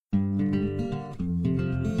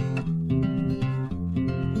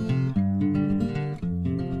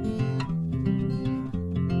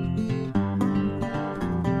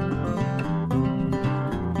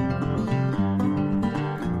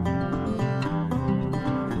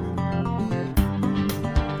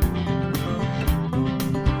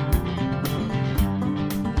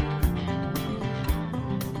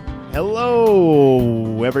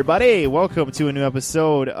Hello, everybody. Welcome to a new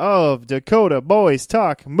episode of Dakota Boys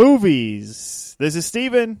Talk Movies. This is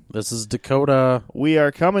Steven. This is Dakota. We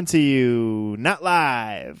are coming to you not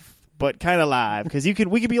live, but kind of live, because we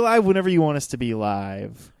can be live whenever you want us to be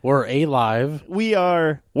live. We're alive.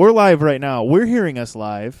 We're live right now. We're hearing us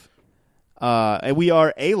live. And we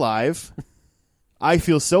are alive. I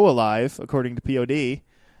feel so alive, according to POD.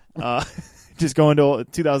 Just going to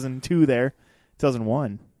 2002 there.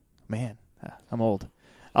 2001. Man, I'm old.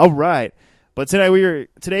 All right. But today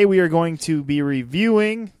we are going to be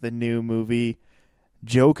reviewing the new movie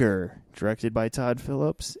Joker, directed by Todd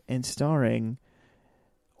Phillips and starring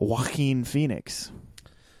Joaquin Phoenix,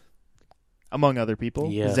 among other people.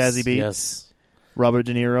 Yes, Zazie Beetz, yes. Robert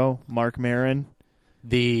De Niro, Mark Maron.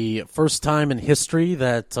 The first time in history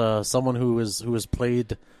that someone who has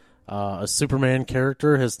played a Superman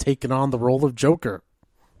character has taken on the role of Joker.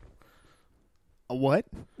 What?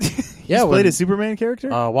 Yeah, played a Superman character?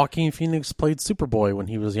 Joaquin Phoenix played Superboy when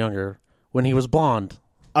he was younger, when he was blonde.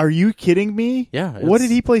 Are you kidding me? Yeah. What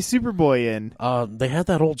did he play Superboy in? They had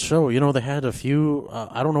that old show. You know, they had a few.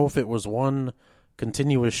 I don't know if it was one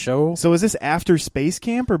continuous show. So is this after Space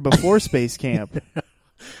Camp or before Space Camp?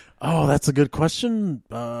 Oh, that's a good question.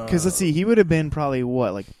 Because let's see, he would have been probably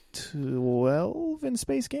what, like 12 in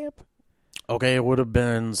Space Camp? Okay, it would have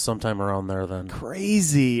been sometime around there then.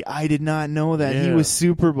 Crazy. I did not know that. Yeah. He was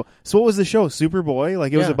Superboy. So what was the show? Superboy?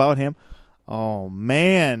 Like it was Yeah. about him? Oh,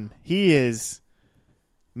 man. He is...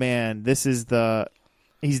 Man, this is the...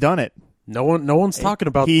 He's done it. No one's talking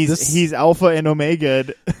about this. He's Alpha and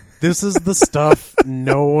Omega. This is the stuff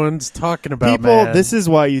no one's talking about, People, man. this is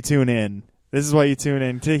why you tune in. This is why you tune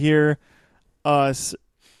in, to hear us...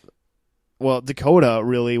 Well, Dakota,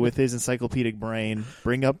 really, with his encyclopedic brain,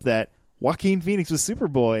 bring up that Joaquin Phoenix was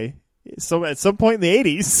Superboy. So at some point in the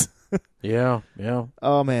 80s. Yeah.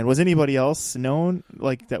 Oh, man. Was anybody else known,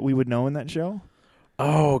 like, that we would know in that show?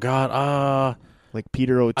 Oh, God. Like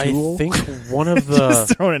Peter O'Toole? I think one of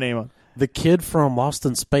Just throwing a name on. the kid from Lost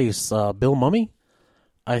in Space, Bill Mummy,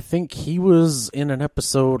 I think he was in an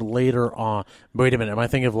episode later on. Wait a minute. Am I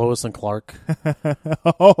thinking of Lois and Clark?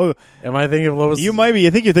 Oh, Am I thinking of Lois? you might be.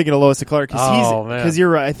 I think you're thinking of Lois and Clark. Oh, man. Because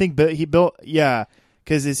you're right. I think he built... Yeah.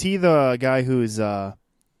 Because is he the guy who's...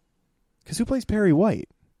 Because who plays Perry White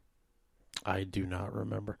I do not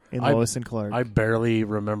remember. in Lois and Clark? I barely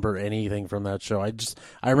remember anything from that show.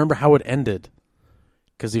 I remember how it ended.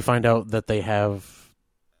 Because you find out that they have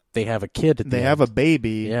a kid at the They end. have a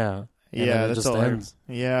baby. Yeah. And Yeah, then it that's just all. ends.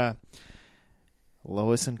 Yeah,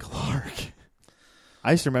 Lois and Clark.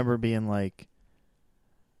 I used to remember being like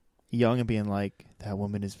young and being like, "That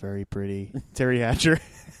woman is very pretty." Terry Hatcher.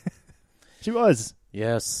 She was.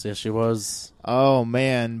 Yes, she was. Oh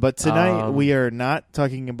man! But tonight we are not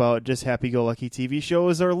talking about just happy-go-lucky TV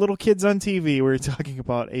shows or little kids on TV. We're talking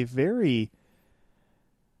about a very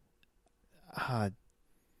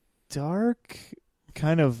dark,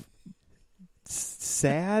 kind of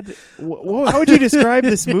sad. How would you describe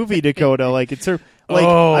this movie, Dakota? Like it's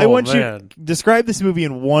I want you to describe this movie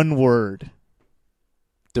in one word.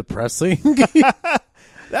 Depressing.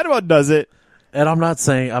 That about does it. And I'm not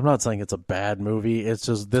saying it's a bad movie. It's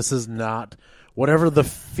just this is not whatever the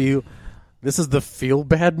feel. This is the feel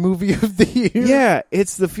bad movie of the year. Yeah,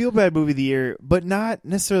 it's the feel bad movie of the year, but not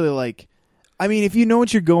necessarily like. I mean, if you know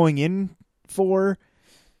what you're going in for,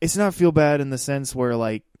 it's not feel bad in the sense where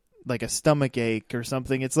like a stomach ache or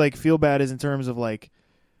something. It's like feel bad is in terms of like,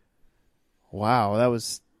 wow, that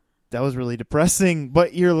was really depressing.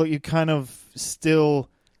 But you kind of still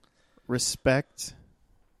respect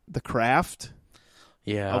the craft.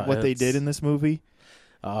 Yeah, Of what they did in this movie.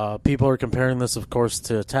 People are comparing this, of course,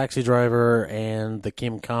 to Taxi Driver and The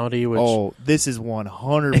King of Comedy. Which This is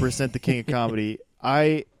 100% The King of Comedy.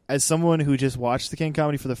 As someone who just watched The King of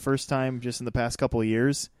Comedy for the first time just in the past couple of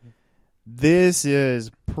years, this is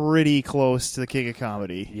pretty close to The King of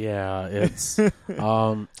Comedy. Yeah, it's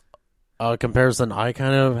a comparison I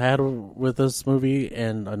kind of had with this movie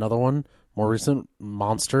and another one, more recent,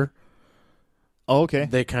 Monster. Oh, okay.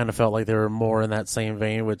 They kind of felt like they were more in that same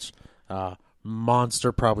vein, which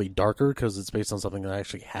Monster probably darker because it's based on something that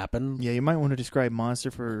actually happened. Yeah, you might want to describe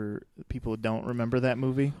Monster for people who don't remember that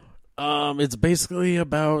movie. It's basically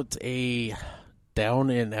about a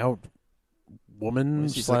down-and-out woman.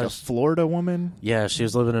 She's like a Florida woman? Yeah, she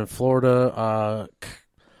was living in Florida,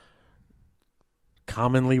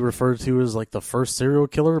 commonly referred to as like the first serial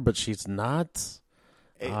killer, but she's not.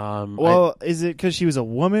 Is it because she was a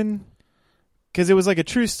woman? because it was like a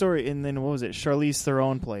true story. And then what was it? Charlize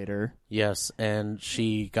Theron played her. Yes, and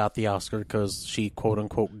she got the Oscar because she quote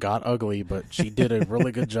unquote got ugly, but she did a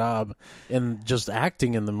really good job in just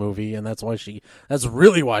acting in the movie, and that's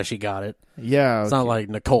really why she got it. Yeah, It's not like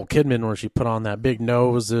Nicole Kidman where she put on that big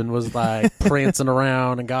nose and was like prancing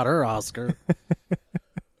around and got her Oscar.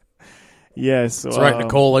 Yes, That's right,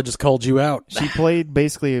 Nicole. I just called you out. She played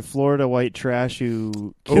basically a Florida white trash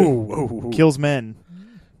who kills men.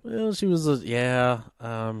 Well, she was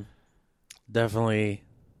definitely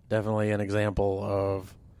an example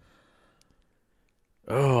of.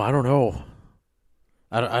 Oh, I don't know.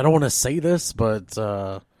 I don't want to say this, but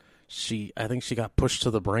I think she got pushed to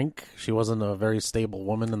the brink. She wasn't a very stable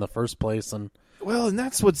woman in the first place, and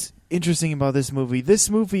that's what's interesting about this movie. This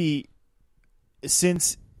movie,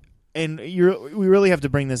 we really have to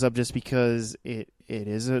bring this up just because it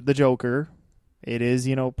is the Joker. It is,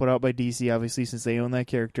 put out by DC, obviously, since they own that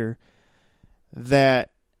character. That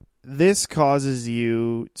this causes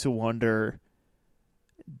you to wonder,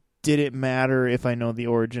 did it matter if I know the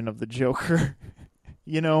origin of the Joker?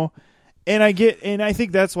 And I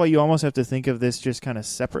think that's why you almost have to think of this just kind of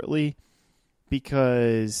separately,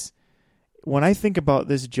 because when I think about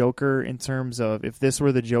this Joker in terms of if this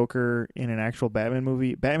were the Joker in an actual Batman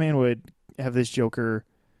movie, Batman would have this Joker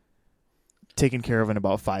taken care of in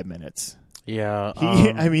about 5 minutes. Yeah.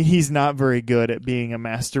 He's not very good at being a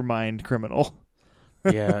mastermind criminal.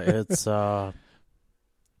 Yeah, it's something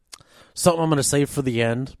I'm going to save for the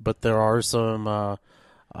end, but there are some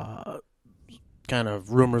kind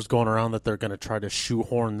of rumors going around that they're going to try to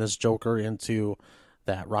shoehorn this Joker into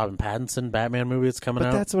that Robin Pattinson Batman movie that's coming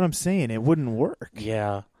out. But that's what I'm saying. It wouldn't work.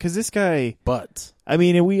 Yeah. Because this guy... But...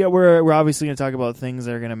 we're obviously going to talk about things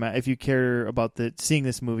that are going to matter. If you care about seeing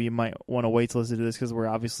this movie, you might want to wait to listen to this, because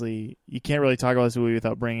you can't really talk about this movie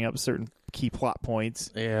without bringing up certain key plot points.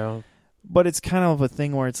 Yeah. But it's kind of a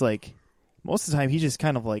thing where it's like, most of the time he's just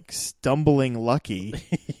kind of like stumbling lucky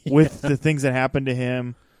with the things that happen to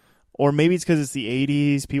him. Or maybe it's because it's the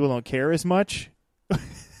 80s. People don't care as much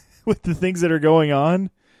with the things that are going on.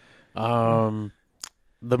 The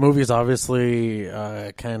movie is obviously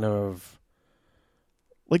kind of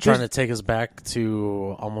like trying to take us back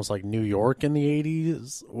to almost like New York in the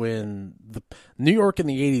 80s, when New York in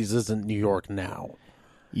the 80s isn't New York now.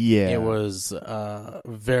 Yeah. It was a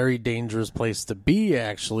very dangerous place to be,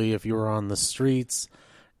 actually, if you were on the streets.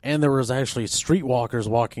 And there was actually streetwalkers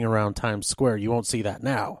walking around Times Square. You won't see that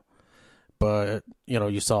now. But,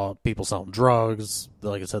 you saw people selling drugs,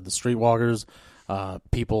 like I said, the streetwalkers,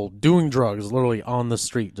 people doing drugs literally on the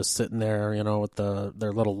street, just sitting there, with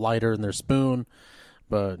their little lighter and their spoon.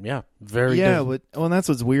 But, yeah, very and that's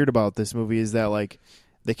what's weird about this movie is that, like,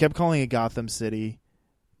 they kept calling it Gotham City,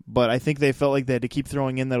 but I think they felt like they had to keep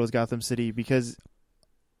throwing in that it was Gotham City because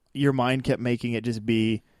your mind kept making it just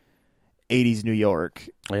be 80s New York.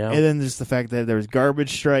 Yeah. And then just the fact that there was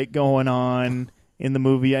garbage strike going on in the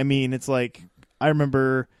movie. It's like, I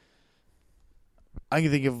remember, I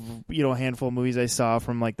can think of, a handful of movies I saw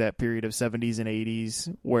from like that period of 70s and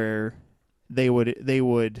 80s where they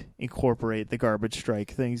would incorporate the garbage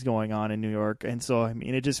strike things going on in New York. And so,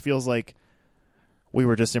 it just feels like we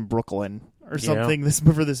were just in Brooklyn or something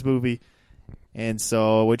for this movie. And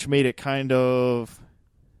so, which made it kind of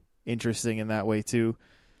interesting in that way too.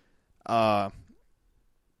 Yeah,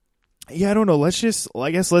 I don't know. Let's just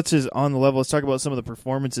on the level, let's talk about some of the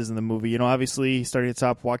performances in the movie. Obviously, starting at the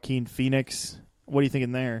top, Joaquin Phoenix. What are you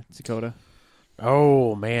thinking there, Dakota?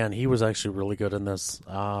 Oh, man, he was actually really good in this.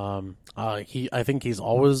 I think he's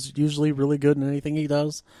always usually really good in anything he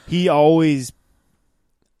does. He always,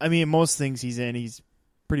 most things he's in, he's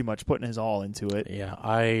pretty much putting his all into it. Yeah,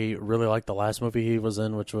 I really liked the last movie he was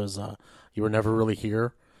in, which was You Were Never Really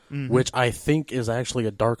Here, which I think is actually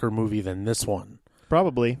a darker movie than this one.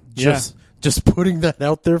 Probably. Just putting that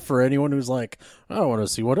out there for anyone who's like, I want to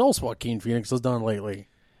see what else Joaquin Phoenix has done lately.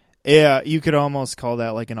 Yeah, you could almost call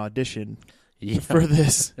that like an audition for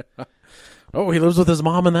this. Oh, he lives with his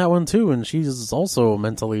mom in that one too, and she's also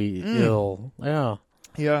mentally ill. Yeah.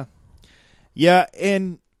 Yeah. Yeah,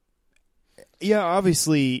 and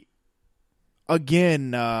obviously,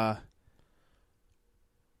 again, I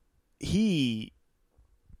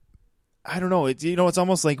don't know. It's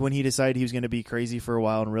almost like when he decided he was going to be crazy for a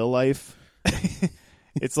while in real life.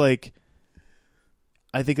 It's like,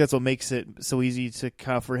 I think that's what makes it so easy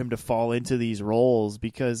for him to fall into these roles,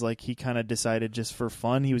 because like he kind of decided just for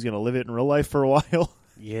fun he was going to live it in real life for a while.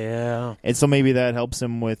 Yeah. And so maybe that helps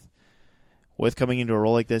him with coming into a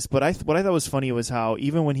role like this. But what I thought was funny was how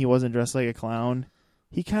even when he wasn't dressed like a clown,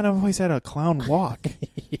 he kind of always had a clown walk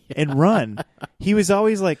and run. He was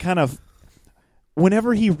always like kind of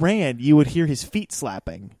whenever he ran, you would hear his feet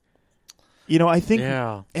slapping. You know, I think,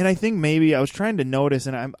 Yeah. and I think maybe I was trying to notice,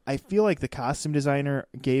 and I feel like the costume designer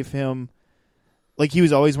gave him, like, he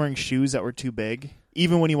was always wearing shoes that were too big,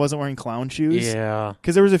 even when he wasn't wearing clown shoes. Yeah.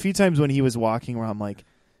 Because there was a few times when he was walking where I'm like,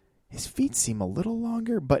 his feet seem a little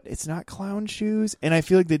longer, but it's not clown shoes. And I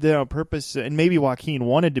feel like they did it on purpose. And maybe Joaquin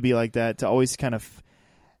wanted to be like that, to always kind of,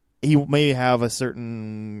 he may have a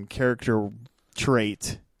certain character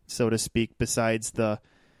trait, so to speak, besides the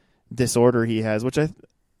disorder he has. Which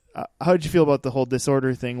how did you feel about the whole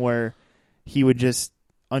disorder thing where he would just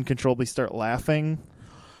uncontrollably start laughing?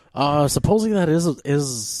 Supposedly that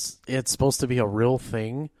is it's supposed to be a real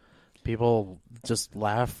thing. People just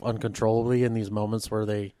laugh uncontrollably in these moments where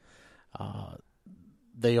they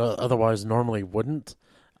otherwise normally wouldn't.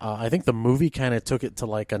 I think the movie kind of took it to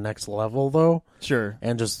like a next level though. Sure.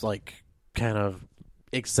 And just like kind of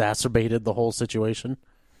exacerbated the whole situation.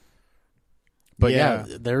 But yeah,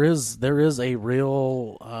 there is a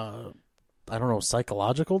real I don't know,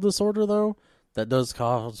 psychological disorder though that does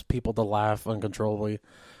cause people to laugh uncontrollably.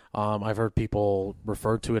 I've heard people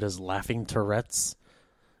refer to it as laughing Tourette's,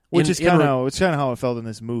 which is kind of how it felt in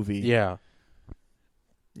this movie. Yeah.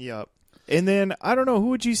 Yep. And then I don't know, who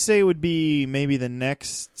would you say would be maybe the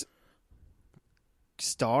next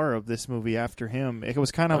star of this movie after him? It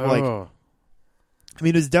was kind of like, I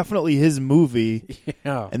mean, it was definitely his movie.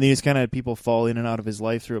 Yeah. And then he just kind of had people fall in and out of his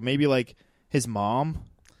life through it. Maybe like his mom.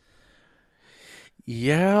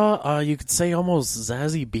 Yeah, you could say almost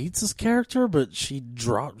Zazie Beetz' character, but she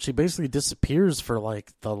basically disappears for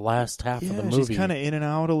like the last half of the movie. She's kind of in and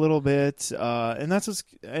out a little bit, and that's what's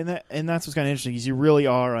kind of interesting. Is you really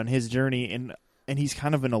are on his journey, and he's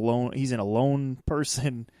kind of he's an alone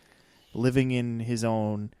person, living in his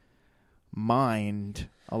own mind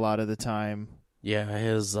a lot of the time. Yeah,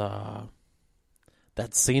 his that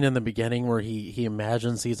scene in the beginning where he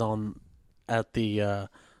imagines he's at the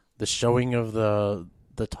showing of the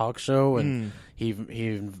talk show, and he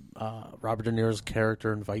Robert De Niro's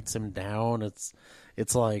character invites him down.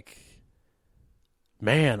 It's like,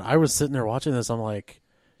 man, I was sitting there watching this. I'm like,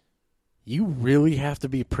 you really have to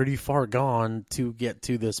be pretty far gone to get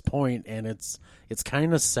to this point, and it's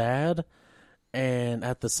kind of sad, and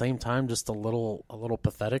at the same time, just a little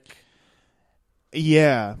pathetic.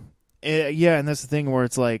 Yeah, and that's the thing where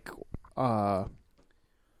it's like,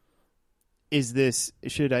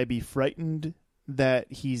 should I be frightened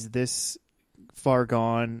that he's this far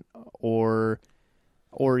gone, or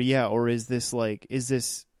is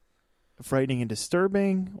this frightening and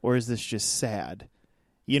disturbing, or is this just sad?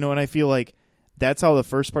 You know, and I feel like that's how the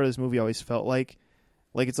first part of this movie always felt like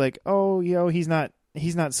it's like, oh, you know, he's not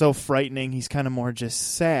so frightening, he's kind of more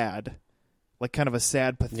just sad, like kind of a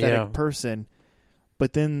sad, pathetic person.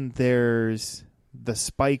 But then there's the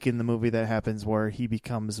spike in the movie that happens where he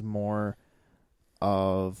becomes more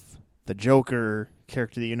of the Joker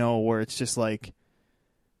character that you know, where it's just like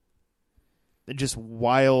just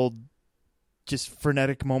wild, just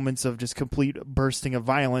frenetic moments of just complete bursting of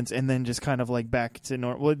violence, and then just kind of like back to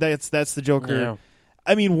normal. Well, that's the Joker. Yeah.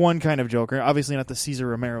 I mean, one kind of Joker, obviously not the Cesar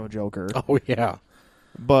Romero Joker. Oh yeah,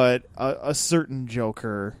 but a certain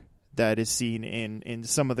Joker that is seen in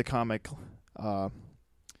some of the comic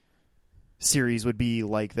series would be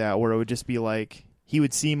like that, where it would just be like, he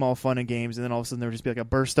would seem all fun and games, and then all of a sudden there would just be like a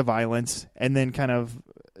burst of violence, and then kind of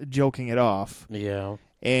joking it off. Yeah.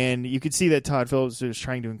 And you could see that Todd Phillips was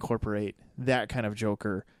trying to incorporate that kind of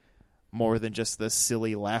Joker more than just the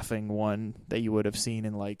silly laughing one that you would have seen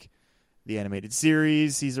in like the animated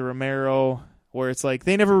series, Cesar Romero, where it's like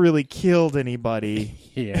they never really killed anybody.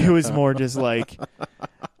 Yeah. It was more just like,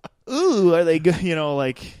 ooh, are they good? You know,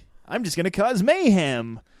 like, I'm just going to cause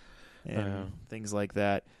mayhem. And things like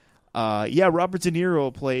that. Robert De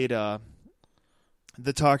Niro played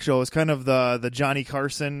the talk show. It was kind of the Johnny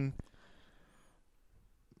Carson,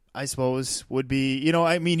 I suppose, would be. You know,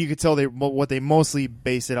 I mean, you could tell what they mostly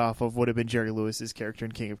base it off of would have been Jerry Lewis's character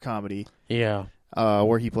in King of Comedy. Yeah.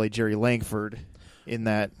 Where he played Jerry Langford in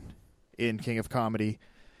King of Comedy.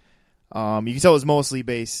 You can tell it was mostly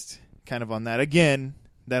based kind of on that. Again,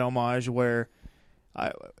 that homage where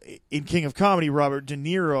in King of Comedy, Robert De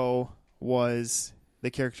Niro was the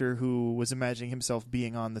character who was imagining himself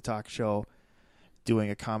being on the talk show doing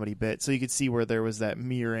a comedy bit. So you could see where there was that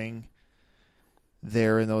mirroring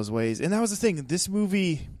there in those ways. And that was the thing. This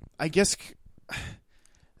movie, I guess, that's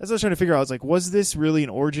what I was trying to figure out. I was like, was this really an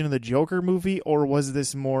origin of the Joker movie, or was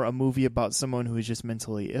this more a movie about someone who is just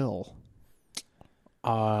mentally ill?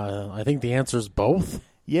 I think the answer is both.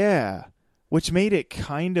 Yeah. Which made it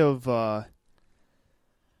kind of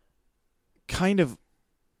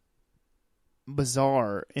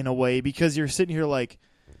bizarre in a way because you're sitting here like,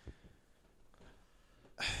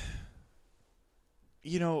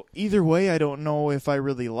 either way, I don't know if I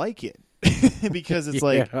really like it because it's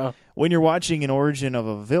like when you're watching an origin of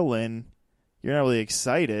a villain, you're not really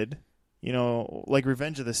excited. Like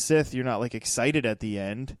Revenge of the Sith, you're not like excited at the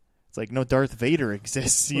end. It's like no Darth Vader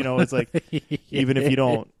exists. It's like even if you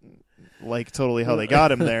don't like totally how they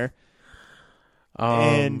got him there.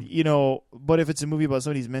 And but if it's a movie about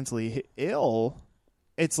somebody who's mentally ill,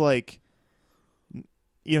 it's like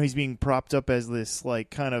he's being propped up as this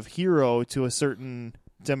like kind of hero to a certain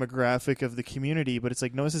demographic of the community, but it's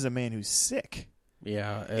like no, this is a man who's sick.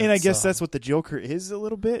 Yeah, and I guess that's what the Joker is a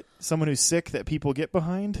little bit, someone who's sick that people get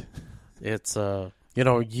behind. It's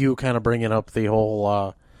you kind of bringing up the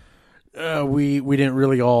whole we didn't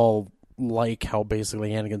really all like how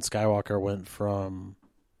basically Anakin Skywalker went from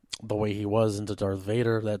the way he was into Darth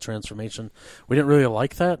Vader, that transformation. We didn't really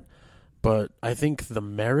like that, but I think the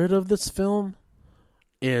merit of this film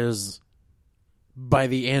is by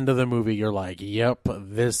the end of the movie you're like, yep,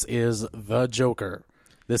 this is the Joker.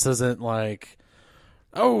 This isn't like,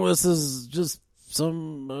 oh, this is just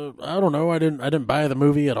some I don't know, I didn't buy the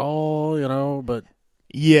movie at all, but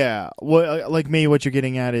yeah, like maybe what you're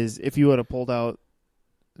getting at is if you would have pulled out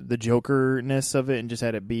the Joker-ness of it and just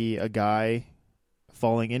had it be a guy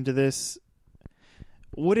falling into this,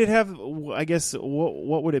 would it have, I guess,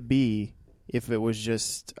 what would it be if it was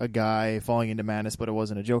just a guy falling into madness but it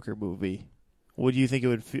wasn't a Joker movie? Would you think it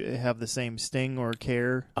would have the same sting or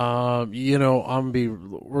care? We're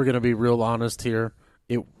going to be real honest here.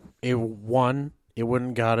 It wouldn't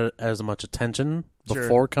got it as much attention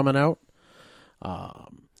before coming out.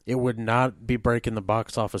 It would not be breaking the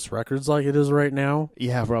box office records like it is right now.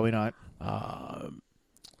 Yeah, probably not.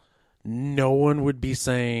 No one would be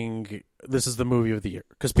saying this is the movie of the year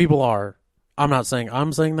because people are. I'm not saying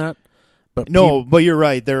I'm saying that, but but you're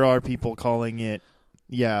right. There are people calling it,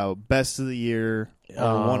 best of the year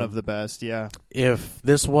or one of the best. Yeah. If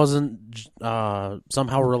this wasn't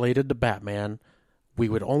somehow related to Batman, we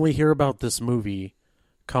would only hear about this movie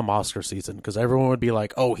come Oscar season because everyone would be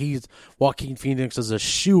like, "Oh, Joaquin Phoenix is a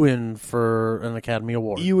shoo-in for an Academy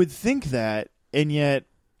Award." You would think that, and yet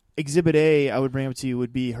Exhibit A, I would bring up to you,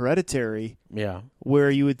 would be Hereditary. Yeah, where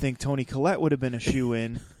you would think Toni Collette would have been a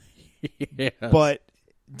shoo-in. Yes. But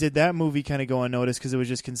did that movie kind of go unnoticed because it was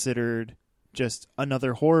just considered just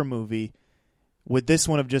another horror movie? Would this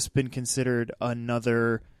one have just been considered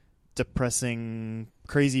another depressing,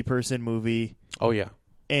 crazy person movie? Oh yeah.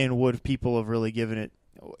 And would people have really given it?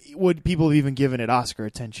 Would people have even given it Oscar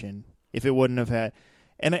attention if it wouldn't have had?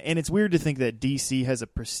 And it's weird to think that DC has a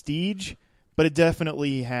prestige, but it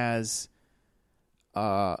definitely has.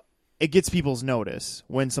 It gets people's notice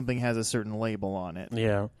when something has a certain label on it.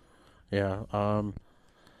 Yeah, yeah.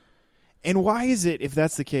 And why is it, if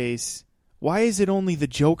that's the case, why is it only the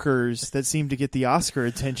Jokers that seem to get the Oscar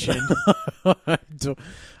attention?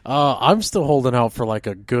 I'm still holding out for like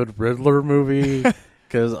a good Riddler movie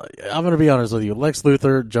because I'm going to be honest with you, Lex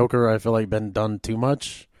Luthor, Joker, I feel like been done too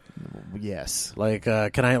much. Yes. Like,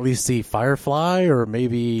 can I at least see Firefly or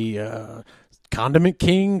maybe Condiment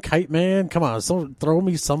King, Kite Man? Come on, throw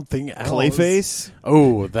me something else. Clayface?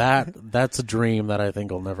 Oh, that's a dream that I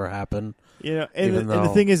think will never happen. And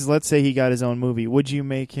the thing is, let's say he got his own movie. Would you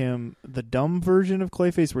make him the dumb version of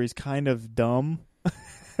Clayface where he's kind of dumb?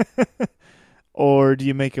 Or do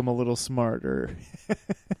you make him a little smarter?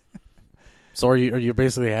 So are you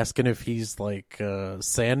basically asking if he's like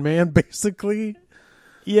Sandman, basically?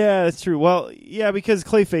 Yeah, that's true. Well, yeah, because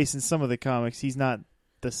Clayface in some of the comics, he's not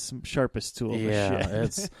the sharpest tool. Yeah,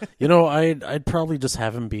 it's I'd probably just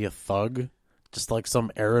have him be a thug, just like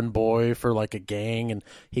some errand boy for like a gang, and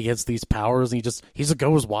he gets these powers, and he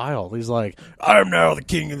goes wild. He's like, I'm now the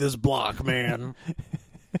king of this block, man.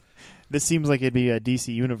 This seems like it'd be a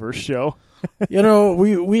DC Universe show.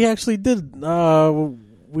 We actually did.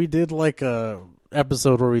 We did like a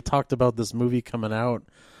episode where we talked about this movie coming out,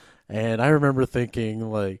 and I remember thinking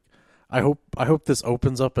like, I hope this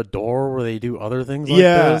opens up a door where they do other things like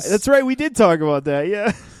this. Yeah, that's right. We did talk about that.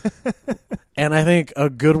 Yeah. And I think a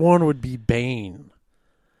good one would be Bane.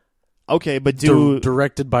 Okay, but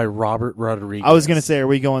directed by Robert Rodriguez. I was going to say, are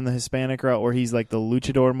we going the Hispanic route where he's like the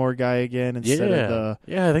luchador more guy again instead of the...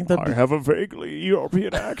 Yeah, I think that. I have a vaguely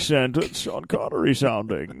European accent. It's Sean Connery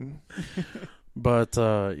sounding. But,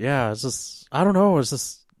 it's just... I don't know. It's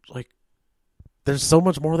just, like... There's so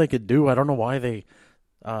much more they could do. I don't know why they...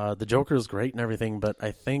 the Joker is great and everything, but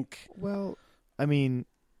I think... Well, I mean...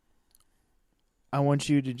 I want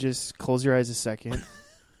you to just close your eyes a second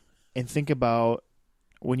and think about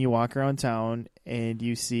when you walk around town and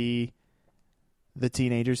you see the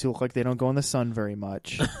teenagers who look like they don't go in the sun very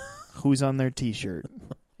much. Who's on their T-shirt?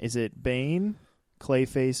 Is it Bane,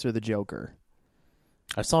 Clayface, or the Joker?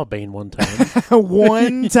 I saw Bane one time.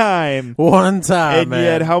 One time. One time, And man.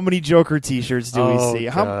 yet, how many Joker T-shirts do we see?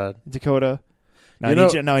 God. Dakota? No,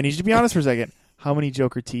 I need you to be honest for a second. How many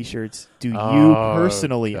Joker T-shirts do you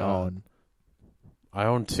personally God. own? I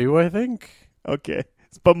own 2, I think. Okay.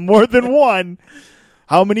 But more than one.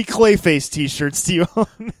 How many Clayface T-shirts do you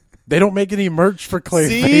own? They don't make any merch for Clayface.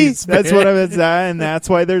 See? That's man. what I was at, and that's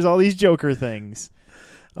why there's all these Joker things.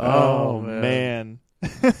 Oh, man.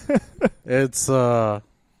 It's yeah,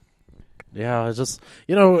 it's just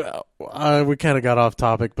we kind of got off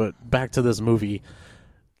topic, but back to this movie.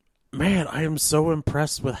 Man, I am so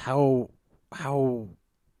impressed with how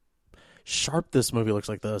sharp this movie looks.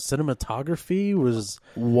 Like the cinematography was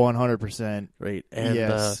 100%. great, and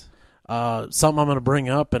Yes. something I'm going to bring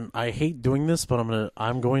up, and I hate doing this, but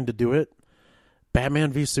I'm going to do it.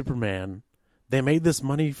 Batman v Superman. They made this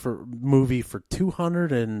movie for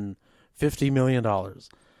 $250 million,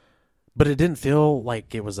 but it didn't feel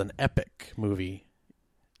like it was an epic movie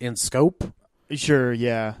in scope. Sure,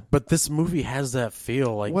 yeah. But this movie has that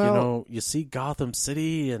feel, like Well- you see Gotham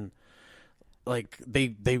City, and like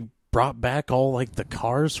they brought back all like the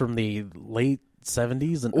cars from the late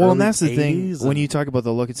 70s and Well, early and that's the 80s thing. When and- you talk about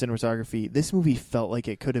the look at cinematography, this movie felt like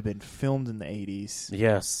it could have been filmed in the 80s.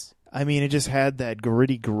 yes, I mean, it just had that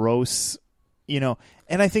gritty, gross,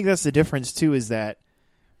 and I think that's the difference, too, is that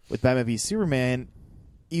with Batman v Superman,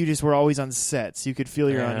 you just were always on sets. You could feel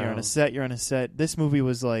you're on a set, you're on a set. This movie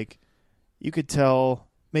was like, you could tell,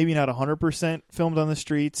 maybe not 100% filmed on the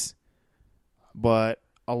streets, but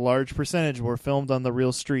a large percentage were filmed on the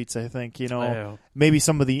real streets, I think, Yeah. Maybe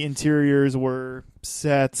some of the interiors were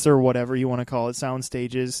sets or whatever you want to call it, sound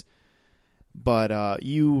stages. But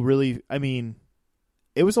you really, I mean,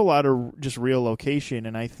 it was a lot of just real location,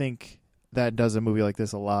 and I think that does a movie like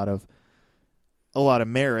this a lot of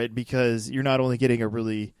merit, because you're not only getting a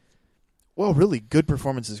really good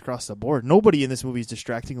performances across the board. Nobody in this movie is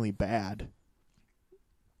distractingly bad.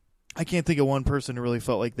 I can't think of one person who really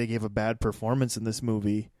felt like they gave a bad performance in this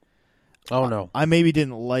movie. Oh no. I maybe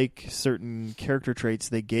didn't like certain character traits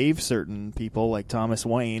they gave certain people, like Thomas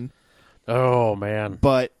Wayne, Oh man.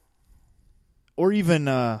 or even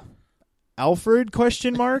Alfred ?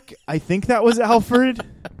 I think that was Alfred,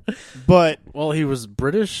 but Well, he was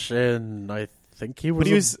British, and I think he was,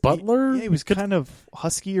 he was a butler. He was kind of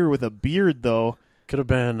huskier with a beard, though. Could have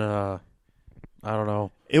been. I don't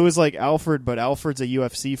know. It was like Alfred, but Alfred's a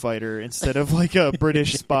UFC fighter instead of like a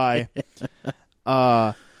British spy.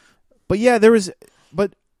 But yeah, there was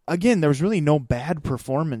really no bad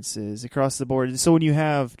performances across the board. So when you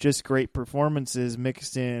have just great performances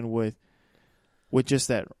mixed in with just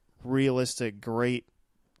that realistic, great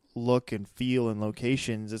look and feel and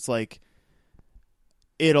locations, it's like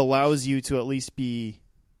it allows you to at least be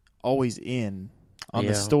always in on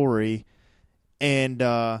the story. And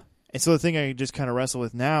so the thing I just kind of wrestle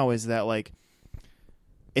with now is that, like,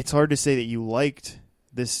 it's hard to say that you liked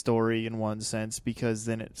this story in one sense, because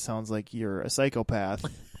then it sounds like you're a psychopath.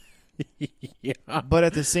 Yeah. But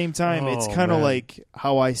at the same time, it's Oh, kind of man. like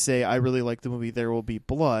how I say I really like the movie There Will Be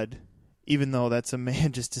Blood, even though that's a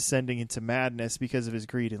man just descending into madness because of his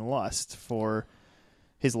greed and lust for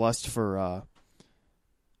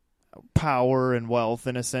power and wealth,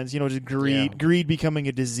 in a sense, just greed becoming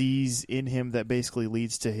a disease in him that basically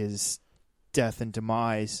leads to his death and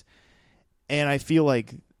demise. And I feel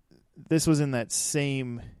like this was in that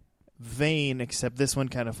same vein, except this one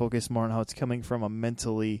kind of focused more on how it's coming from a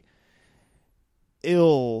mentally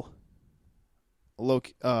ill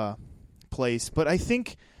place. But I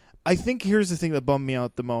think here's the thing that bummed me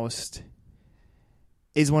out the most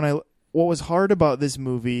is what was hard about this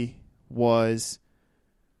movie was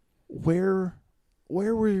where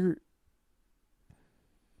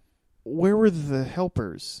were the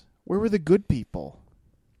helpers? Where were the good people?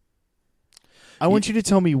 I want you to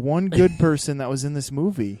tell me one good person that was in this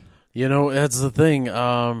movie. That's the thing.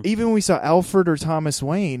 Even when we saw Alfred or Thomas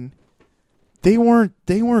Wayne, they weren't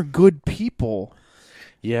good people.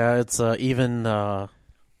 Yeah, it's even. I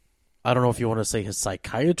don't know if you want to say his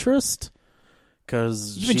psychiatrist,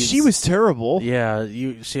 because Even she was terrible. Yeah,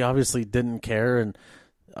 she obviously didn't care, and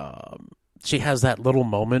she has that little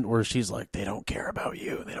moment where she's like, "They don't care about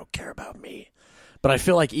you. They don't care about me." But I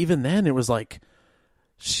feel like even then it was like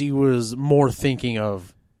she was more thinking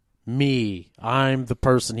of me. I'm the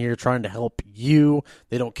person here trying to help you.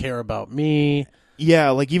 They don't care about me.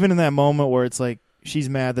 Yeah, like even in that moment where it's like she's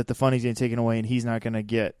mad that the funding's getting taken away and he's not going to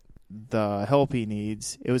get the help he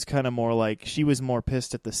needs, it was kind of more like she was more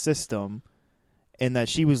pissed at the system and that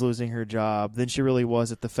she was losing her job than she really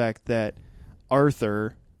was at the fact that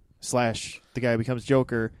Arthur / the guy who becomes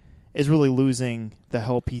Joker is really losing the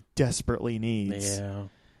help he desperately needs. Yeah.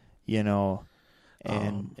 You know,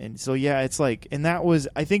 and so yeah, it's like, and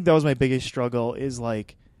I think that was my biggest struggle is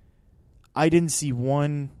like, I didn't see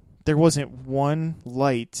there wasn't one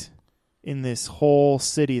light in this whole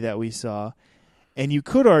city that we saw. And you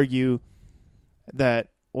could argue that,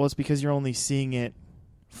 well, it's because you're only seeing it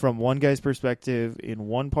from one guy's perspective in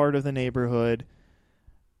one part of the neighborhood.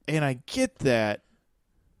 And I get that.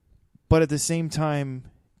 But at the same time,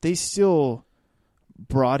 they still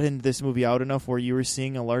broadened this movie out enough where you were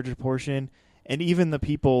seeing a larger portion. And even the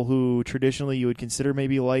people who traditionally you would consider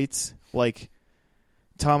maybe lights, like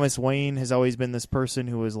Thomas Wayne has always been this person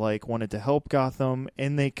who was like wanted to help Gotham,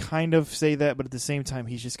 and they kind of say that, but at the same time,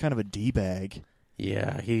 he's just kind of a D-bag.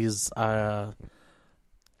 Yeah, he's for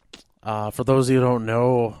those of you who don't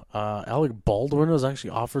know, Alec Baldwin was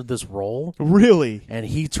actually offered this role. Really? And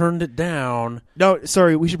he turned it down. No,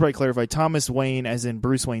 sorry, we should probably clarify. Thomas Wayne as in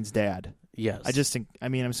Bruce Wayne's dad. Yes.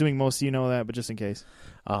 I'm assuming most of you know that, but just in case.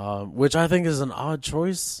 Which I think is an odd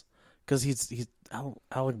choice, because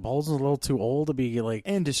Alec Baldwin's a little too old to be like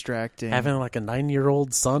and distracting, having like a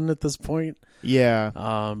 9-year-old son at this point. Yeah.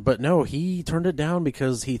 But no, he turned it down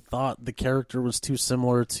because he thought the character was too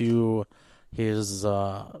similar to his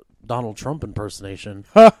Donald Trump impersonation.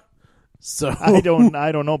 So I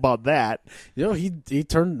don't know about that. You know, he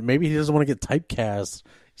turned, maybe he doesn't want to get typecast.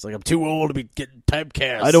 He's like, I'm too old to be getting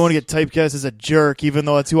typecast. I don't want to get typecast as a jerk, even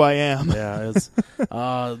though that's who I am. Yeah, it's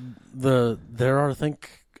there are, I think,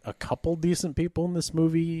 a couple decent people in this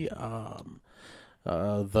movie. I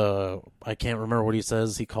can't remember what he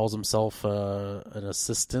says. He calls himself an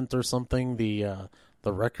assistant or something. The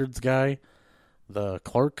records guy, the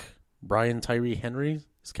clerk, Brian Tyree Henry's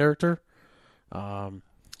character. In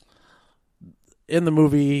the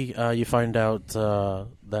movie, you find out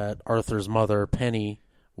that Arthur's mother, Penny,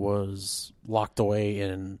 was locked away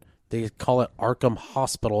in, they call it Arkham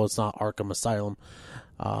Hospital. It's not Arkham Asylum.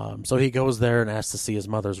 So he goes there and asks to see his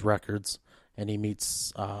mother's records, and he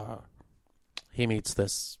meets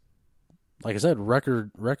this, like I said,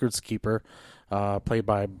 records keeper, played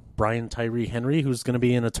by Brian Tyree Henry, who's going to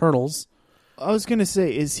be in Eternals. I was going to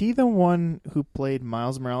say, is he the one who played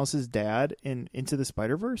Miles Morales' dad in Into the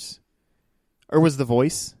Spider-Verse? Or was the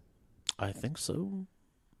voice? I think so.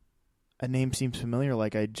 A name seems familiar,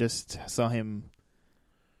 like I just saw him.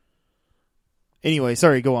 Anyway,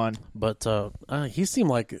 sorry, go on. But he seemed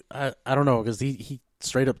like, I don't know, because he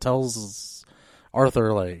straight up tells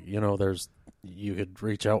Arthur, like, you know, you could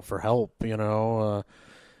reach out for help, you know,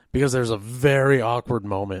 because there's a very awkward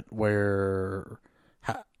moment where,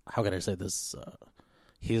 how can I say this?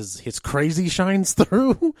 His crazy shines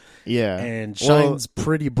through, yeah, and shines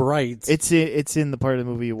pretty bright. It's in the part of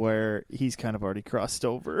the movie where he's kind of already crossed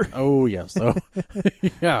over. Oh yes, so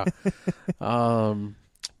yeah,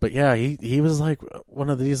 but yeah, he was like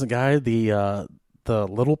one of the decent guy. The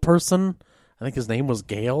little person, I think his name was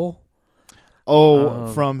Gale.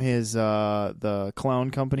 Oh, from his the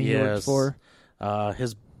clown company he worked for. I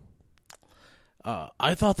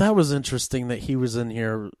thought that was interesting that he was in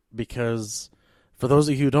here because, for those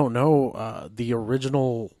of you who don't know, the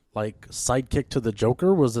original like sidekick to the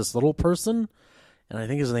Joker was this little person, and I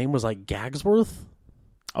think his name was like Gagsworth.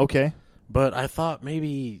 Okay, but I thought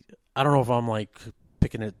maybe, I don't know if I'm like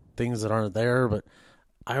picking at things that aren't there, but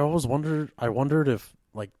I always wondered if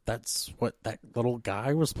like that's what that little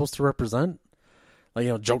guy was supposed to represent. Like, you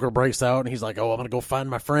know, Joker breaks out and he's like, "Oh, I'm gonna go find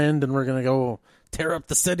my friend and we're gonna go tear up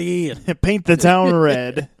the city and paint the town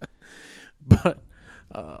red." But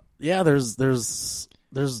yeah, there's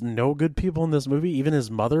no good people in this movie. Even his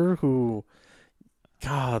mother, who,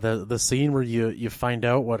 God, the scene where you find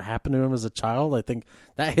out what happened to him as a child, I think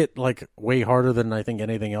that hit like way harder than I think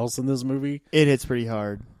anything else in this movie. It hits pretty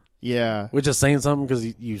hard. Yeah, which is saying something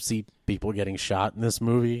because you see people getting shot in this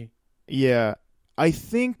movie. Yeah, I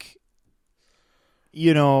think,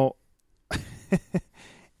 you know,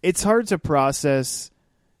 it's hard to process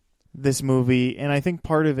this movie, and I think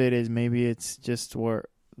part of it is maybe it's just where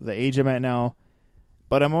the age I'm at now,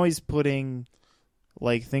 but I'm always putting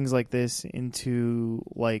like things like this into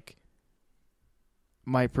like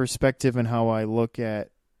my perspective and how I look at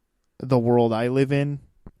the world I live in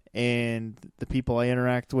and the people I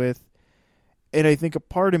interact with. And I think a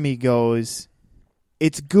part of me goes,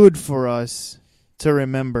 it's good for us to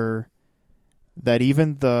remember that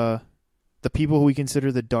even the people who we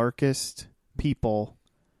consider the darkest people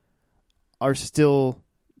are still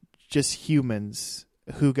just humans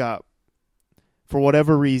who got, for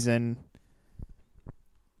whatever reason,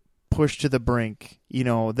 pushed to the brink. You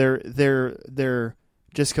know, they're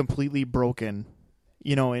just completely broken.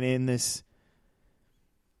 You know, and in this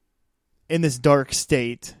dark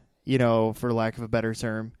state, you know, for lack of a better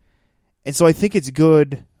term. And so I think it's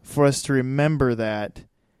good for us to remember that.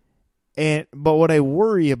 But what I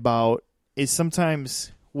worry about is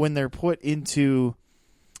sometimes when they're put into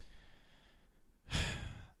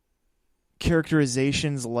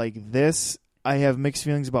characterizations like this, I have mixed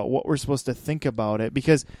feelings about what we're supposed to think about it,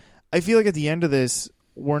 because I feel like at the end of this,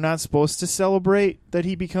 we're not supposed to celebrate that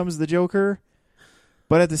he becomes the Joker,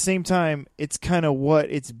 but at the same time, it's kind of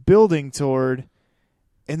what it's building toward,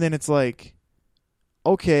 and then it's like,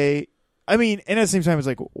 okay, I mean, and at the same time, it's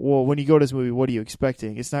like, well, when you go to this movie, what are you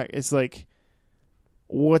expecting? It's like,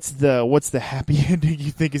 what's the happy ending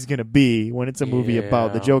you think is going to be when it's a movie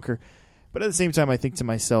about the Joker? But at the same time, I think to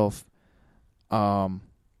myself, what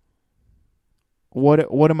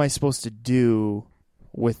am I supposed to do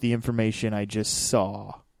with the information I just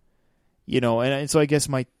saw? You know, and so I guess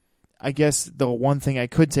the one thing I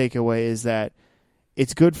could take away is that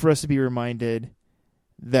it's good for us to be reminded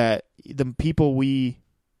that the people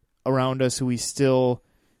around us who we still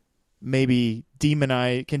maybe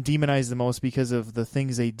can demonize the most because of the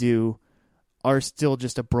things they do are still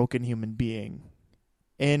just a broken human being.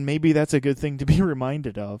 And maybe that's a good thing to be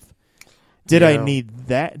reminded of. Did I need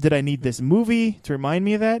that? Did I need this movie to remind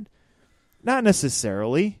me of that? Not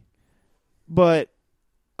necessarily, but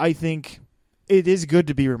I think it is good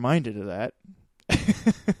to be reminded of that.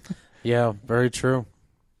 Yeah, very true.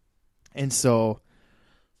 And so,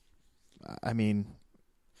 I mean,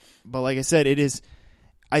 but like I said,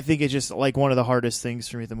 I think it's just like one of the hardest things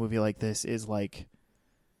for me with a movie like this is like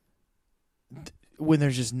when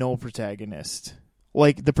there's just no protagonist.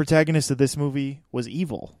 Like the protagonist of this movie was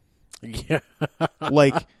evil. Yeah.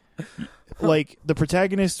 like the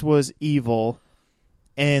protagonist was evil,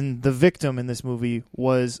 and the victim in this movie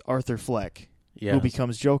was Arthur Fleck, who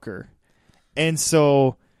becomes Joker. And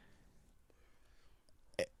so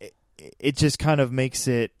it just kind of makes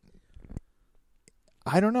it,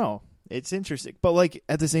 I don't know. It's interesting. But like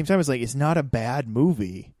at the same time, it's like it's not a bad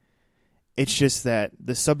movie. It's just that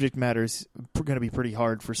the subject matter is going to be pretty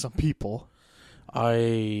hard for some people.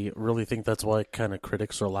 I really think that's why kind of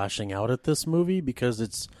critics are lashing out at this movie, because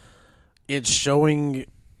it's showing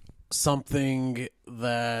something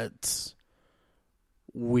that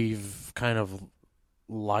we've kind of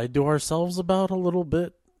lied to ourselves about a little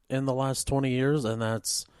bit in the last 20 years, and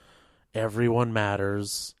that's everyone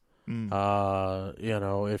matters. You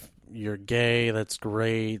know, if you're gay, that's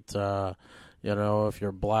great. You know, if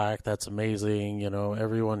you're black, that's amazing. You know,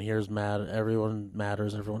 everyone here's mad. Everyone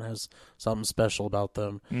matters. Everyone has something special about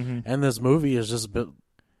them. Mm-hmm. And this movie is just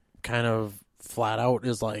kind of flat out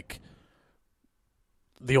is like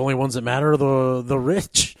the only ones that matter are the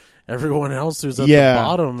rich. Everyone else who's at the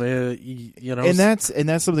bottom, you know. And that's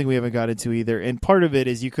something we haven't got into either. And part of it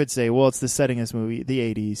is you could say, well, it's the setting of this movie,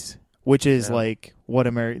 the 80s, which is like what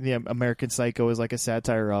the American Psycho is like a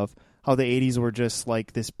satire of. How the 80s were just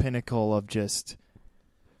like this pinnacle of just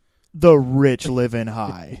the rich living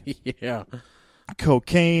high. Yeah.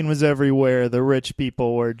 Cocaine was everywhere. The rich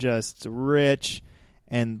people were just rich.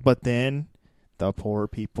 But then the poor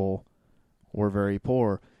people were very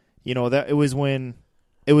poor. You know, that it was when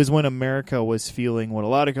America was feeling what a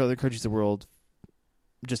lot of other countries of the world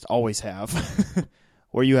just always have.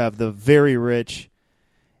 Where you have the very rich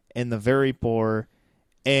and the very poor,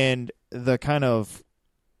 and the kind of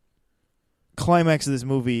climax of this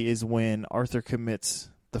movie is when Arthur commits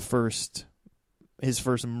his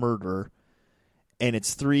first murder, and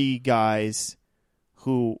it's three guys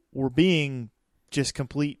who were being just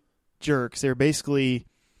complete jerks. They're basically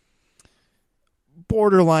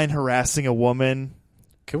borderline harassing a woman.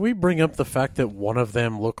 Can we bring up the fact that one of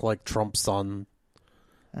them looked like Trump's son?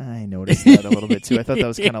 I noticed that a little bit too. I thought that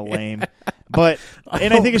was kind of lame,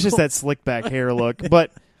 and I think it's just that slick back hair look.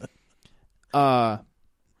 But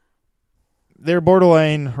they're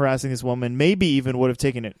borderline harassing this woman. Maybe even would have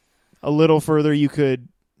taken it a little further. You could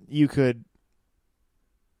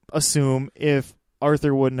assume if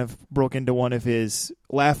Arthur wouldn't have broken into one of his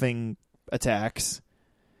laughing attacks,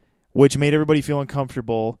 which made everybody feel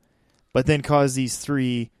uncomfortable, but then caused these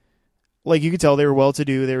three, like you could tell they were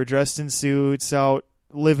well-to-do. They were dressed in suits, out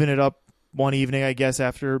living it up one evening, I guess,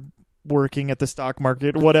 after working at the stock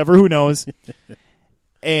market, whatever, who knows.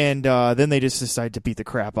 And then they just decide to beat the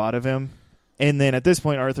crap out of him. And then at this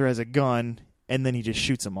point, Arthur has a gun, and then he just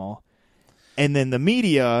shoots them all. And then the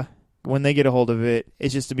media, when they get a hold of it,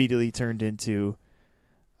 it's just immediately turned into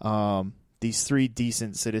these three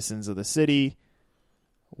decent citizens of the city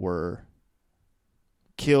were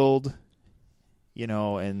killed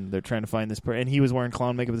and they're trying to find this and he was wearing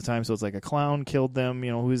clown makeup at the time, so it's like a clown killed them,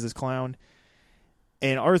 who's this clown?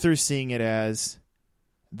 And Arthur's seeing it as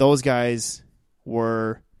those guys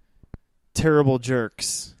were terrible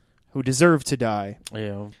jerks who deserve to die.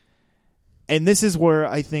 Yeah. And this is where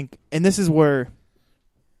I think, and this is where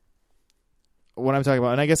what I'm talking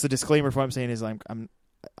about, and I guess the disclaimer for what I'm saying is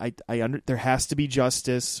there has to be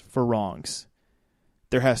justice for wrongs.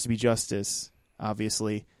 There has to be justice,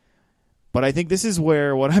 obviously. But I think this is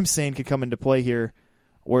where what I'm saying could come into play here,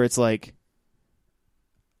 where it's like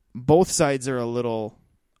both sides are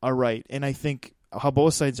right. And I think how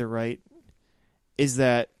both sides are right is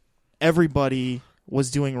that everybody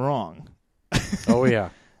was doing wrong. Oh, yeah.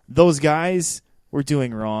 Those guys were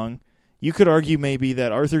doing wrong. You could argue maybe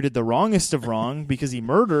that Arthur did the wrongest of wrong because he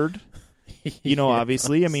murdered,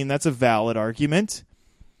 obviously. I mean, that's a valid argument.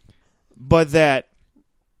 But that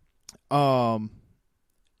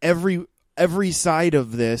every side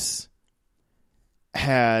of this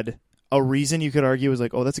had a reason you could argue was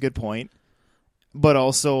like, oh, that's a good point. But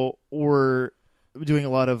also we're doing a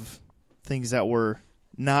lot of things that were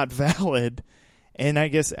not valid. And I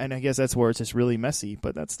guess that's where it's just really messy.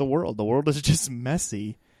 But that's the world. The world is just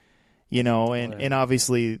messy, and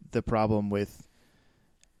obviously the problem with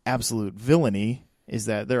absolute villainy is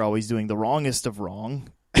that they're always doing the wrongest of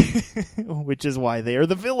wrong, which is why they are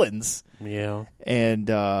the villains. Yeah. And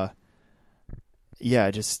but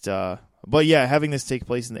having this take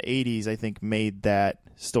place in the 80s, I think made that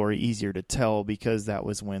story easier to tell because that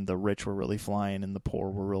was when the rich were really flying and the poor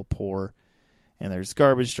were real poor, and there's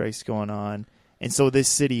garbage strikes going on. And so this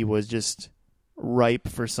city was just ripe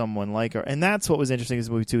for someone like her. And that's what was interesting in this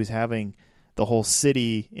movie, too, is having the whole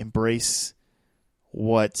city embrace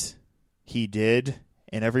what he did,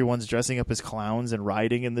 and everyone's dressing up as clowns and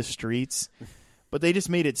riding in the streets. But they just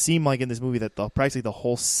made it seem like in this movie that practically the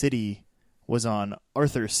whole city was on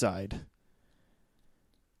Arthur's side.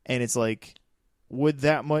 And it's like, would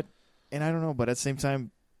that much... And I don't know, but at the same time,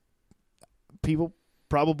 people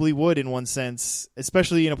probably would in one sense,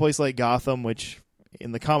 especially in a place like Gotham, which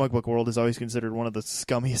in the comic book world is always considered one of the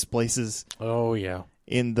scummiest places. Oh, yeah.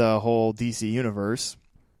 In the whole DC universe.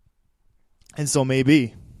 And so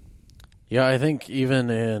maybe. Yeah, I think even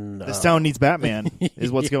in... this town needs Batman,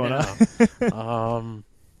 is what's going on.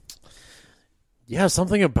 Yeah,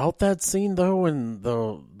 something about that scene, though, when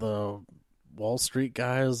the Wall Street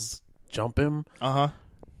guys jump him. Uh-huh.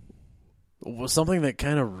 Something that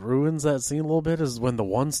kind of ruins that scene a little bit is when the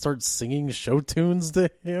one starts singing show tunes to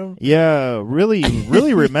him. Yeah,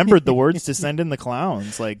 really remembered the words to Send in the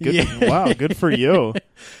Clowns. Like, good, yeah. Wow, good for you.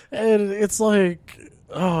 And it's like,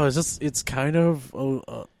 it's kind of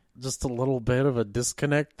just a little bit of a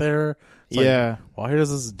disconnect there. It's like, why does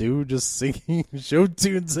this dude just singing show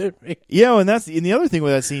tunes at me? Yeah, and the other thing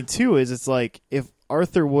with that scene too is it's like if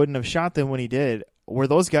Arthur wouldn't have shot them when he did, were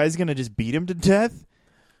those guys going to just beat him to death?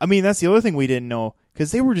 I mean, that's the other thing we didn't know,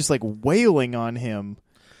 because they were just like wailing on him.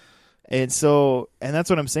 And that's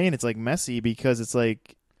what I'm saying. It's like messy because it's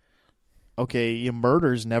like, okay,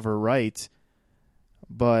 murder's never right.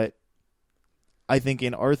 But I think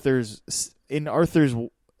in Arthur's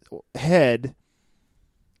head,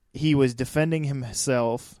 he was defending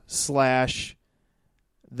himself /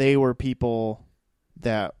 they were people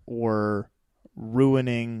that were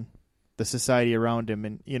ruining the society around him,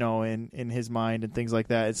 and in his mind and things like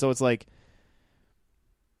that. And so it's like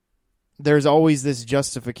there's always this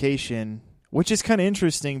justification, which is kind of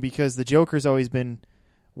interesting because the Joker's always been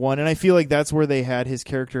one, and I feel like that's where they had his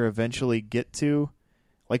character eventually get to.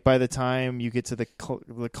 Like by the time you get to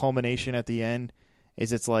the culmination at the end,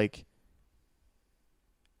 it's like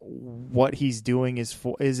what he's doing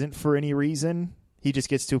isn't for any reason. He just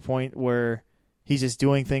gets to a point where he's just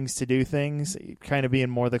doing things to do things, kind of being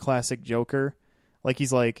more the classic Joker. Like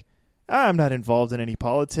he's like, I'm not involved in any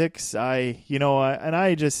politics. The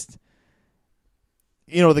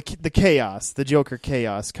chaos, the Joker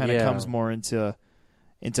chaos kind of comes more into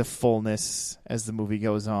fullness as the movie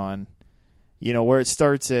goes on. Where it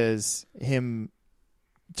starts as him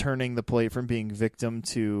turning the plate from being victim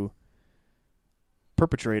to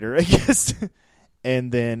perpetrator, I guess,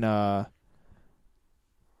 and then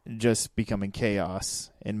just becoming chaos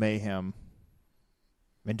and mayhem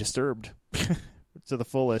and disturbed to the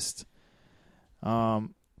fullest.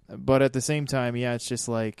 But at the same time, it's just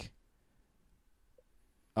like,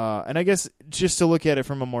 and I guess just to look at it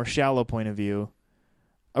from a more shallow point of view,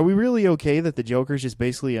 are we really okay that the Joker's just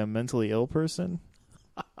basically a mentally ill person?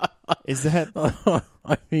 Is that?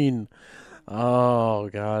 I mean, oh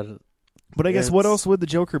God. But I guess what else would the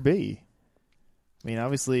Joker be? I mean,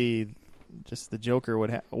 obviously, just the Joker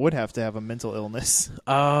would have to have a mental illness.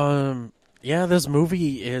 Yeah, this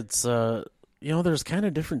movie, it's there's kind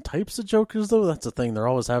of different types of Jokers though. That's the thing. There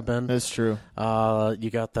always have been. That's true. You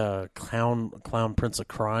got the clown Prince of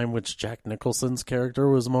Crime, which Jack Nicholson's character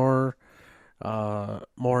was more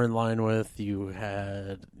in line with. You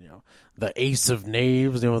had the Ace of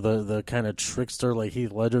Knaves, the kind of trickster like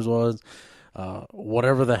Heath Ledger's was.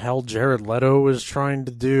 Whatever the hell Jared Leto was trying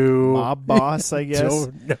to do. Mob boss, I guess.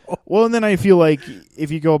 Don't know. Well, and then I feel like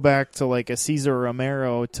if you go back to like a Cesar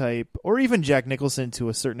Romero type, or even Jack Nicholson to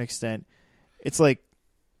a certain extent, it's like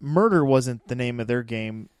murder wasn't the name of their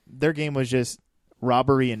game. Their game was just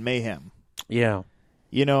robbery and mayhem. Yeah.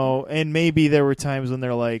 And maybe there were times when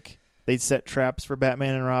they're like, they'd set traps for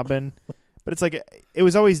Batman and Robin. But it's like, it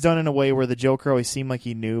was always done in a way where the Joker always seemed like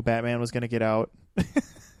he knew Batman was going to get out.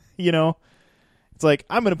 It's like,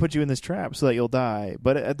 I'm going to put you in this trap so that you'll die.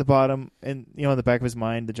 But at the bottom, and in the back of his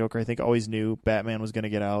mind, the Joker, I think, always knew Batman was going to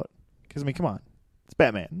get out. Because, come on. It's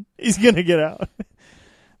Batman. He's going to get out.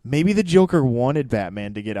 Maybe the Joker wanted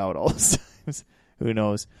Batman to get out all the times. Who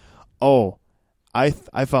knows? Oh, I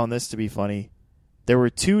found this to be funny. There were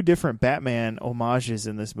 2 different Batman homages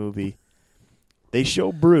in this movie. They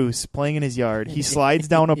show Bruce playing in his yard. He slides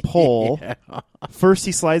down a pole. Yeah. First,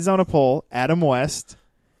 he slides down a pole. Adam West.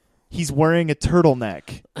 He's wearing a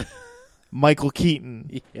turtleneck. Michael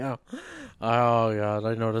Keaton. Yeah. Oh, God.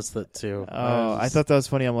 I noticed that, too. Oh, I thought that was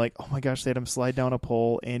funny. I'm like, oh, my gosh, they had him slide down a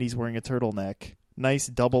pole, and he's wearing a turtleneck. Nice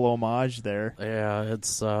double homage there. Yeah,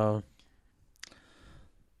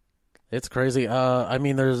 it's crazy. I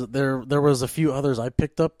mean, there was a few others I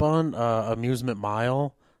picked up on. Amusement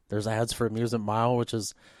Mile. There's ads for Amusement Mile, which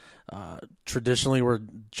is traditionally where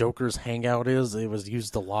Joker's hangout is. It was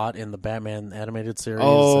used a lot in the Batman animated series.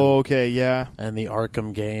 Oh, okay, yeah. And the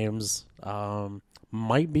Arkham games.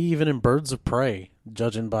 Might be even in Birds of Prey,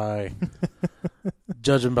 judging by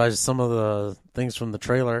some of the things from the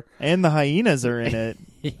trailer. And the hyenas are in it,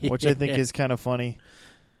 which I think is kind of funny.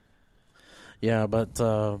 Yeah, but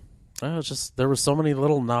it's just there were so many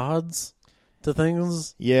little nods to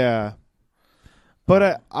things. Yeah.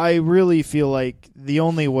 But I really feel like the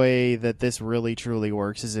only way that this really truly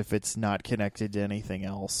works is if it's not connected to anything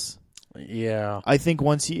else. Yeah. I think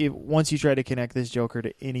once you try to connect this Joker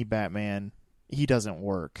to any Batman, he doesn't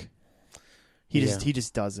work. He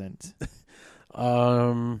just doesn't.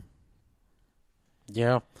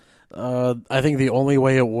 Yeah. I think the only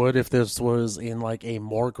way it would if this was in like a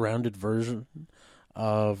more grounded version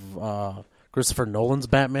of Christopher Nolan's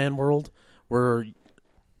Batman world, where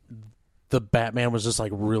the Batman was just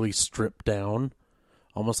like really stripped down,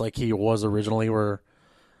 almost like he was originally, where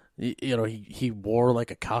he wore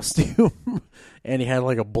like a costume and he had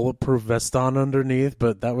like a bulletproof vest on underneath,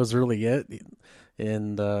 but that was really it.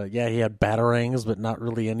 And he had batarangs, but not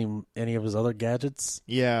really any of his other gadgets.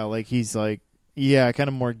 Yeah, like he's like kind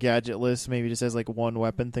of more gadgetless. Maybe just has like one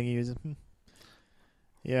weapon thing he uses.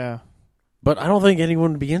 Yeah, but I don't think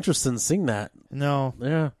anyone would be interested in seeing that. No,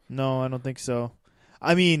 yeah, no, I don't think so.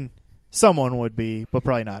 I mean, someone would be, but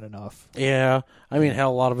probably not enough. Yeah, I mean,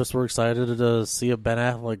 hell, a lot of us were excited to see a Ben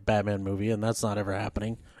Affleck Batman movie, and that's not ever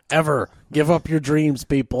happening. Ever. Give up your dreams,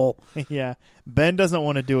 people. Yeah. Ben doesn't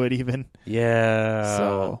want to do it even. Yeah.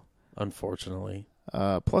 So, unfortunately.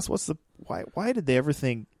 Plus, why did they ever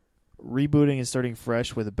think rebooting and starting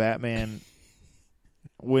fresh with a Batman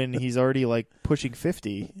when he's already like pushing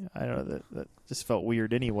 50? I don't know. That just felt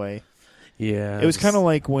weird anyway. Yeah. It was kind of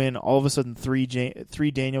like when all of a sudden three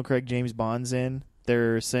Daniel Craig James Bonds in,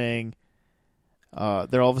 they're saying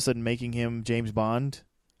they're all of a sudden making him James Bond.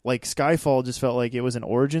 Like Skyfall just felt like it was an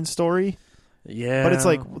origin story. Yeah. But it's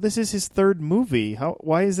like, well, this is his 3rd movie.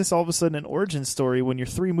 Why is this all of a sudden an origin story when you're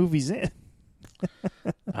 3 movies in?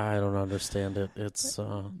 I don't understand it. It's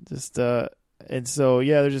just and so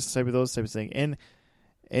yeah, there's just those types of things.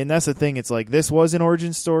 And that's the thing, it's like this was an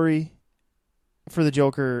origin story for the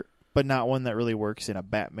Joker, but not one that really works in a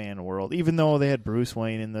Batman world. Even though they had Bruce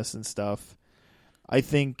Wayne in this and stuff, I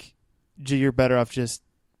think you're better off just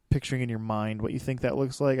picturing in your mind what you think that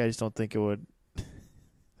looks like. I just don't think it would.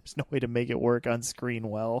 There's no way to make it work on screen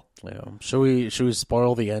well. Yeah. Should we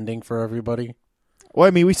spoil the ending for everybody? Well,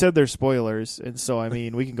 I mean, we said there's spoilers, and so I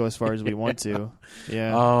mean, we can go as far as we want to.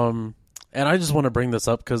 Yeah. And I just want to bring this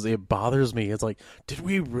up because it bothers me. It's like, did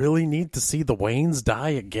we really need to see the Waynes die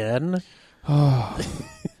again?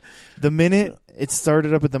 The minute it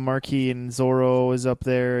started up at the marquee and Zorro is up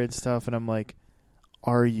there and stuff, and I'm like,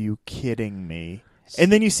 are you kidding me? And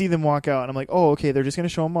then you see them walk out, and I'm like, oh, okay, they're just going to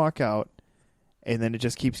show them walk out. And then it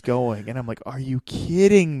just keeps going. And I'm like, are you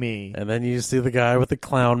kidding me? And then you see the guy with the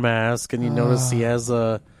clown mask, and you notice he has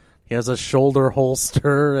a shoulder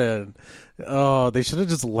holster, and Oh, they should have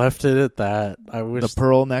just left it at that. I wish. The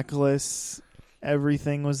pearl necklace,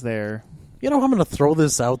 everything was there. You know, I'm going to throw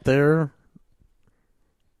this out there.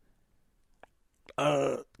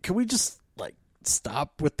 Can we just like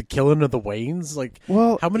stop with the killing of the Waynes? Like,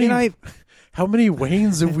 Well, how many? and How many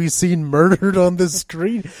Waynes have we seen murdered on this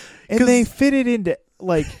screen? And they fit it into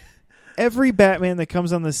like every Batman that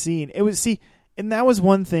comes on the scene. It was and that was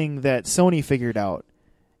one thing that Sony figured out.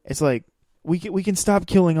 It's like we can stop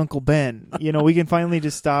killing Uncle Ben. You know, we can finally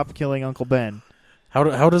just stop killing Uncle Ben.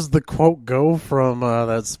 How does the quote go from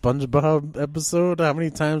that SpongeBob episode? How many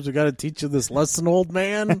times we got to teach you this lesson, old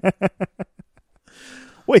man?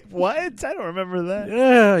 Wait, what? I don't remember that.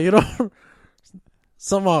 Yeah, you know,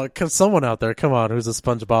 someone out there, come on, who's a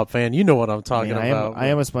SpongeBob fan? You know what I'm talking about. I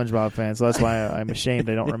am a SpongeBob fan, so that's why I'm ashamed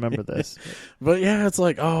I don't remember this. But yeah, it's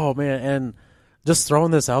like, oh man, and just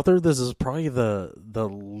throwing this out there, this is probably the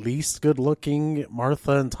least good looking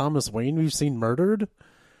Martha and Thomas Wayne we've seen murdered.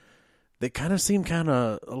 They kind of seem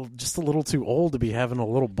just a little too old to be having a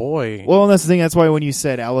little boy. Well, and that's the thing. That's why when you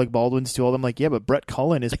said Alec Baldwin's too old, I'm like, yeah, but Brett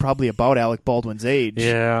Cullen is probably about Alec Baldwin's age.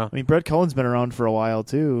 Yeah. I mean, Brett Cullen's been around for a while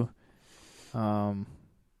too.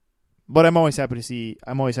 But I'm always happy to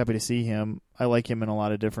see him. I like him in a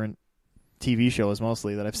lot of different TV shows,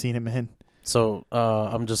 mostly that I've seen him in. So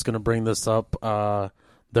I'm just gonna bring this up.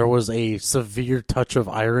 There was a severe touch of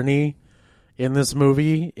irony in this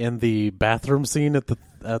movie in the bathroom scene at the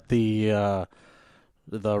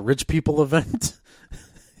rich people event.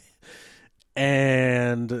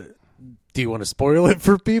 And do you want to spoil it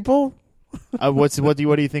for people? What do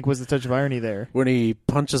you think was the touch of irony there? When he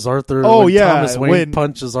punches Arthur. Oh, when yeah, Thomas Wayne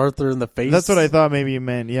punches Arthur in the face. That's what I thought maybe you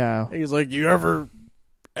meant. Yeah. He's like, "You ever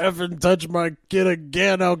touch my kid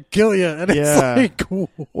again, I'll kill you." And Yeah. it's like,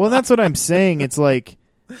 Well, that's what I'm saying. It's like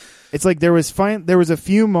there was a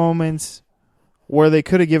few moments where they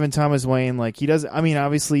could have given Thomas Wayne, like,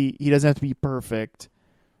 obviously he doesn't have to be perfect,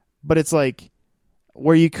 but it's like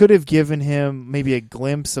where you could have given him maybe a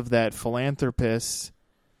glimpse of that philanthropist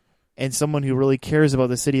and someone who really cares about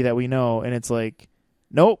the city that we know, and it's like,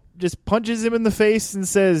 nope, just punches him in the face and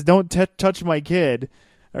says, "Don't touch my kid,"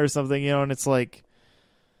 or something, and it's like,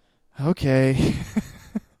 okay.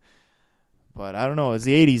 But I don't know. It's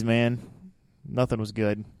the 80s, man. Nothing was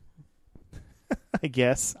good. I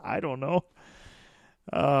guess. I don't know.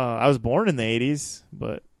 I was born in the 80s,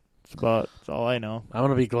 but that's all I know. I'm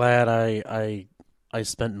gonna be glad I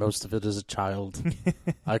spent most of it as a child.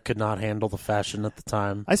 I could not handle the fashion at the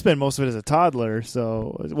time. I spent most of it as a toddler,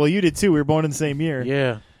 well, you did too. We were born in the same year.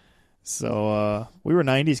 Yeah. So we were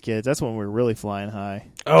 90s kids. That's when we were really flying high.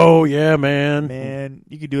 Oh, yeah, man. Man,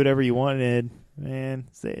 you could do whatever you wanted. Man,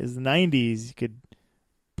 it's the 90s. You could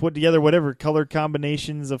put together whatever color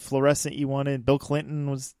combinations of fluorescent you wanted. Bill Clinton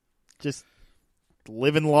was just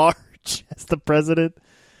living large as the president.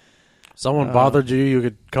 Someone bothered you, you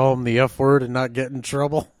could call him the F word and not get in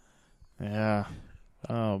trouble. Yeah.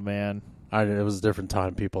 Oh, man. It was a different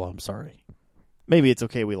time, people. I'm sorry. Maybe it's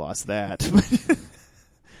okay we lost that.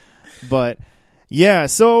 But, yeah,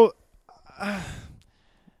 so...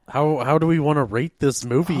 How do we want to rate this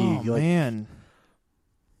movie? Oh, man.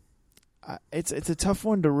 It's a tough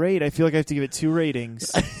one to rate. I feel like I have to give it 2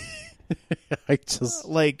 ratings.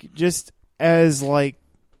 Just as,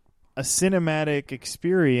 a cinematic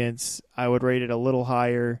experience, I would rate it a little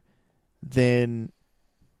higher than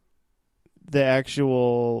the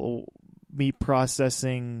actual me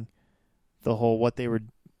processing the whole what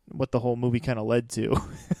the whole movie kind of led to.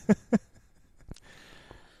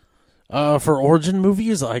 For origin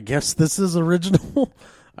movies, I guess this is original.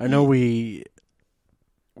 I know we're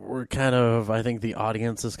kind of, I think the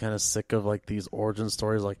audience is kind of sick of these origin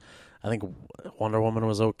stories. I think Wonder Woman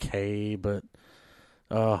was okay, but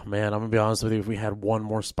oh man, I'm gonna be honest with you. If we had one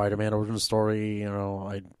more Spider-Man origin story,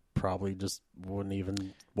 I'd probably just wouldn't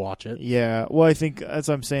even watch it. Yeah, well, I think that's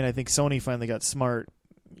what I'm saying. I think Sony finally got smart,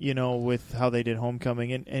 with how they did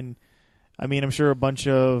Homecoming, and I mean, I'm sure a bunch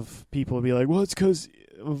of people would be like, "Well, it's because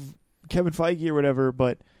of Kevin Feige or whatever."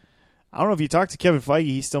 But I don't know, if you talk to Kevin Feige,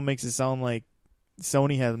 he still makes it sound like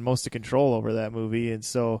Sony had most of control over that movie, and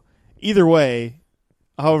so either way,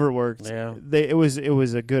 however it worked, yeah. it was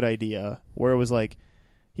a good idea where it was like.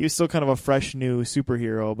 He was still kind of a fresh new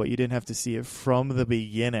superhero, but you didn't have to see it from the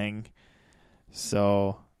beginning.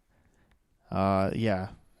 So, yeah.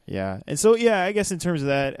 And so, yeah, I guess in terms of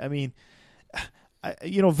that, I mean,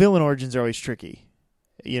 villain origins are always tricky.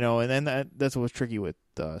 And then that's what was tricky with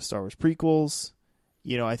Star Wars prequels.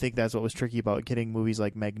 I think that's what was tricky about getting movies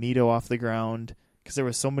like Magneto off the ground, because there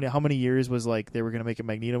was so many. How many years was they were going to make a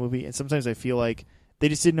Magneto movie? And sometimes I feel like they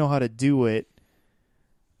just didn't know how to do it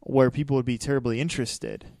where people would be terribly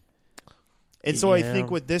interested. And so I Yeah.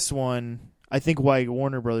 think with this one, I think why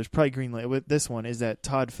Warner Brothers probably greenlit with this one is that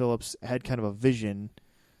Todd Phillips had kind of a vision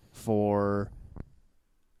for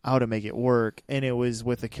how to make it work, and it was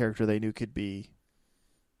with a character they knew could be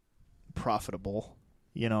profitable,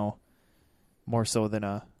 more so than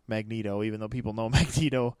a Magneto, even though people know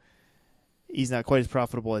Magneto. He's not quite as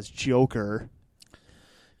profitable as Joker.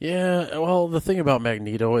 Yeah, well, the thing about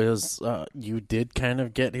Magneto is you did kind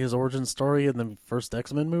of get his origin story in the first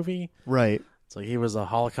X-Men movie. Right. So he was a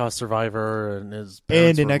Holocaust survivor, and his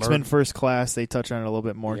parents And in were X-Men murdered. First Class, they touch on it a little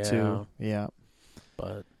bit more, Yeah. too. Yeah.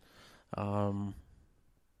 But,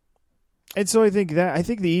 And so I think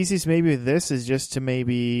the easiest maybe with this is just to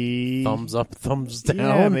maybe thumbs up, thumbs down.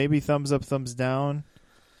 Yeah, maybe thumbs up, thumbs down.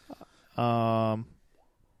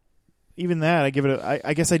 Even that,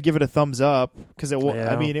 I guess I'd give it a thumbs up because Yeah.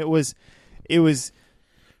 I mean, it was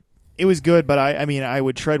good, but I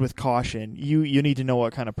would tread with caution. You need to know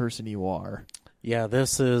what kind of person you are. Yeah, I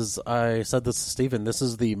said this to Steven, this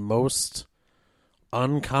is the most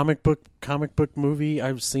comic book movie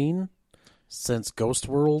I've seen since Ghost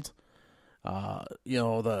World. A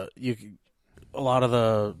lot of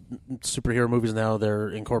the superhero movies now, they're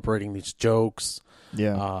incorporating these jokes.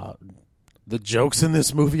 Yeah, The jokes in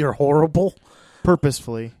this movie are horrible.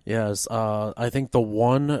 purposefully. Yes, I think the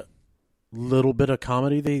one little bit of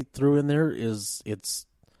comedy they threw in there it's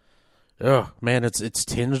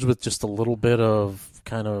tinged with just a little bit of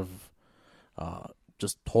kind of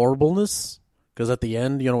just horribleness. Because at the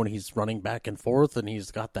end, when he's running back and forth and he's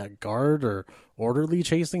got that guard or orderly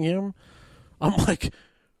chasing him, I'm like,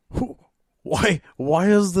 why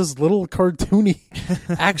is this little cartoony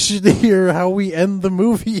action here? How we end the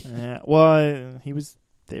movie? Yeah, well, he was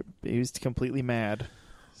completely mad.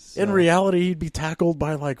 So. In reality, he'd be tackled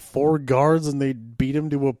by like 4 guards and they'd beat him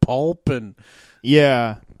to a pulp. And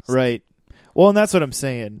Yeah, right. Well, and that's what I'm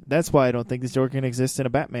saying. That's why I don't think this Joker can exist in a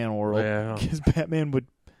Batman world. Yeah. Because Batman would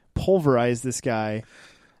pulverize this guy.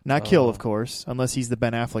 Not kill, of course, unless he's the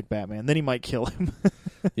Ben Affleck Batman. Then he might kill him.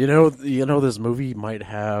 this movie might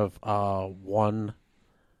have one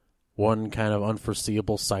kind of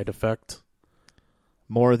unforeseeable side effect.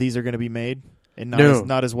 More of these are going to be made, and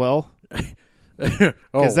not as well.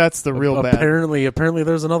 Because that's the real bad. Apparently,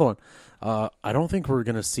 there's another one. I don't think we're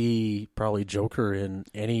going to see probably Joker in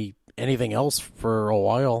anything else for a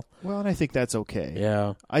while. Well, and I think that's okay.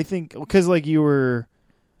 Yeah. I think because you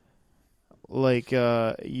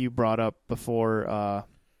brought up before,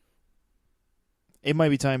 it might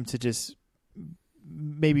be time to just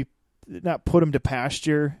maybe not put him to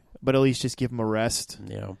pasture, but at least just give him a rest.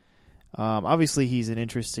 Yeah. Obviously, he's an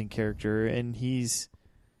interesting character, and he's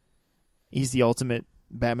the ultimate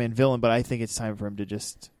Batman villain, but I think it's time for him to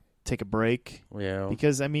just take a break. Yeah.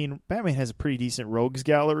 Because, Batman has a pretty decent rogues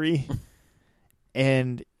gallery,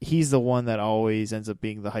 and he's the one that always ends up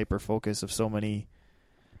being the hyper-focus of so many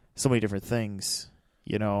different things,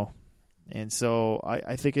 And so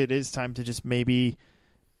I think it is time to just maybe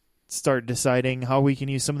start deciding how we can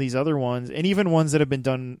use some of these other ones, and even ones that have been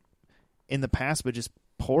done in the past but just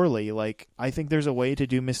poorly. Like, I think there's a way to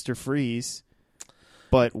do Mr. Freeze,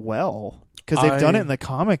 but well, because they've done it in the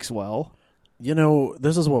comics well.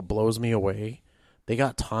 This is what blows me away. They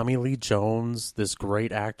got Tommy Lee Jones, this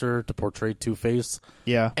great actor, to portray Two-Face.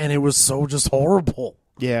 Yeah. And it was so just horrible.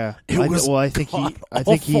 Yeah. I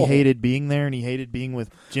think he hated being there, and he hated being with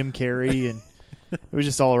Jim Carrey, and it was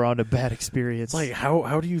just all around a bad experience. It's like,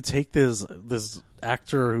 how do you take this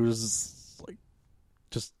actor who's like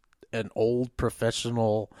just an old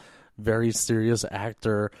professional, very serious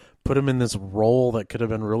actor, put him in this role that could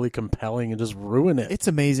have been really compelling and just ruin it? It's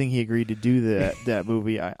amazing he agreed to do that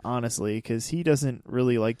movie, honestly, because he doesn't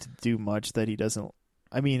really like to do much that he doesn't.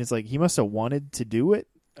 It's like he must have wanted to do it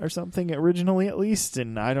or something originally, at least,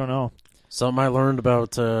 and I don't know. Something I learned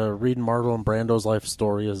about reading Marlon Brando's life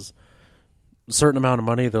story is a certain amount of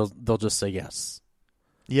money, they'll just say yes.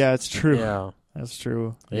 Yeah, it's true. Yeah, that's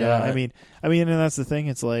true. Yeah, and that's the thing.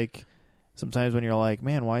 It's like sometimes when you're like,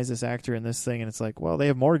 man, why is this actor in this thing? And it's like, well, they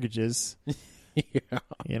have mortgages. Yeah.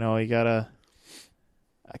 You gotta.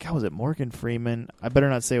 God, was it Morgan Freeman? I better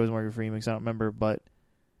not say it was Morgan Freeman because I don't remember, but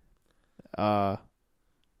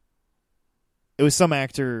it was some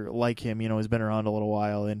actor like him, has been around a little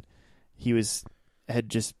while, and he was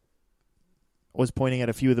pointing at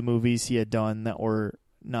a few of the movies he had done that were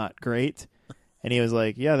not great, and he was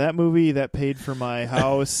like, yeah, that movie that paid for my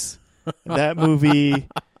house, that movie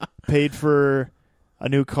paid for a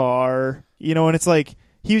new car, and it's like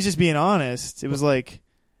he was just being honest. It was like,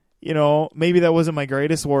 maybe that wasn't my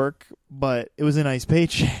greatest work, but it was a nice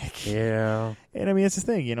paycheck. Yeah. And it's the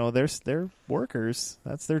thing, they're workers.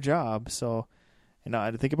 That's their job. So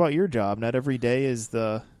And think about your job. Not every day is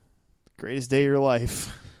the greatest day of your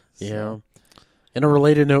life. Yeah. In a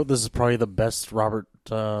related note, this is probably the best Robert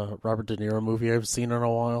De Niro movie I've seen in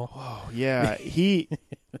a while. Oh yeah,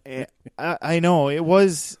 I know it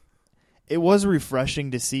was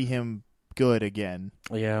refreshing to see him good again.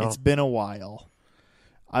 Yeah, it's been a while.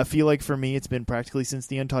 I feel like for me, it's been practically since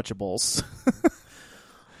The Untouchables.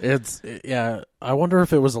 I wonder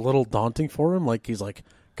if it was a little daunting for him. Like he's like,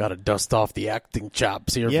 got to dust off the acting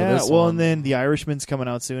chops here. Yeah, for this well, one. and then The Irishman's coming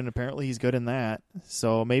out soon. Apparently, he's good in that.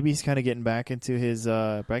 So maybe he's kind of getting back into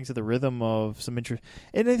the rhythm of some interest.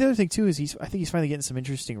 And the other thing too is I think he's finally getting some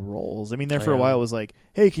interesting roles. I mean, there for a while it was like,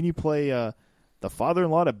 hey, can you play the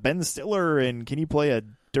father-in-law to Ben Stiller, and can you play a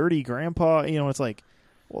dirty grandpa? You know, it's like,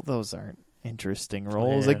 well, those aren't interesting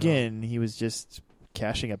roles. Again, he was just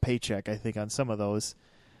cashing a paycheck, I think, on some of those.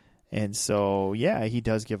 And so, yeah, he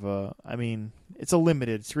does give it's a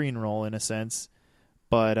limited screen role in a sense,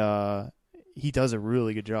 but he does a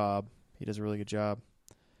really good job.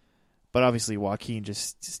 But obviously, Joaquin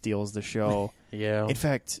just steals the show. Yeah. In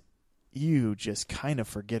fact, you just kind of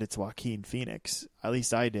forget it's Joaquin Phoenix. At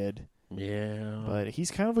least I did. Yeah. But he's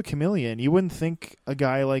kind of a chameleon. You wouldn't think a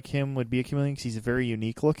guy like him would be a chameleon because he's very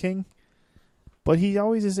unique looking. But he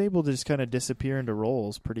always is able to just kind of disappear into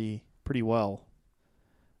roles pretty well.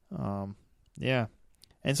 Yeah.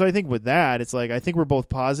 And so I think with that, it's like, I think we're both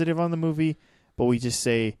positive on the movie, but we just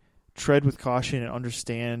say tread with caution and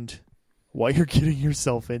understand what you're getting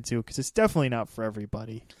yourself into, because it's definitely not for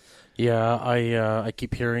everybody. Yeah, I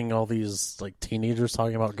keep hearing all these like teenagers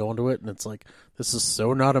talking about going to it, and it's like, this is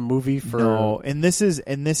so not a movie for. No, and this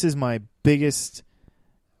is my biggest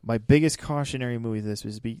cautionary movie.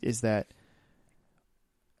 Is that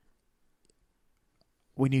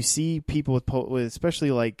when you see people with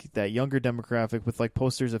especially like that younger demographic with like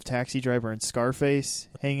posters of Taxi Driver and Scarface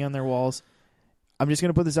hanging on their walls, I'm just going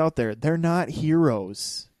to put this out there. They're not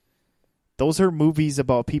heroes. Those are movies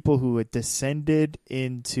about people who had descended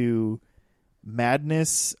into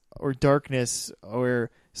madness or darkness. Or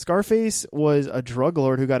Scarface was a drug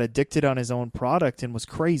lord who got addicted on his own product and was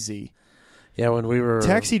crazy. Yeah, when we were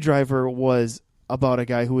Taxi Driver was about a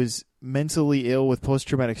guy who was mentally ill with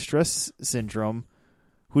post-traumatic stress syndrome,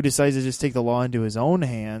 who decides to just take the law into his own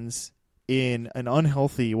hands in an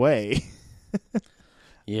unhealthy way.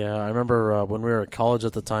 Yeah, I remember when we were at college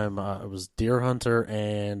at the time, it was Deer Hunter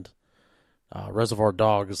and Reservoir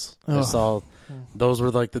Dogs. I saw those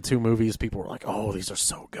were like the two movies people were like, oh, these are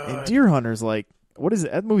so good. And Deer Hunter's like, what is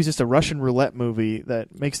it? That movie's just a Russian roulette movie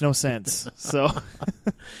that makes no sense. So,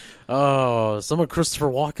 some of Christopher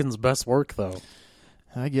Walken's best work, though.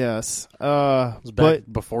 I guess. It was back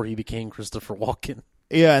before he became Christopher Walken.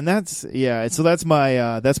 Yeah, and so that's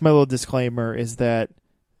my little disclaimer, is that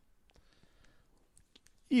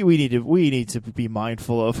we need to be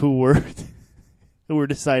mindful of who we're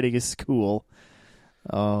deciding is cool.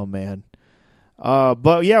 Oh man.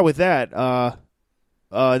 But yeah, with that,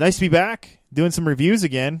 nice to be back doing some reviews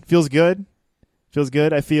again. Feels good.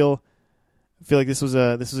 I feel like this was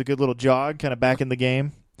a good little jog, kind of back in the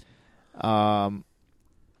game.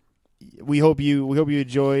 We hope you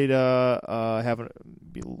enjoyed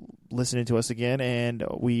listening to us again, and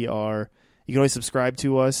you can always subscribe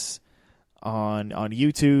to us on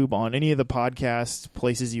YouTube, on any of the podcast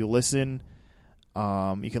places you listen.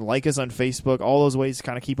 You can like us on Facebook, all those ways to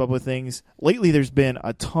kind of keep up with things. Lately, there's been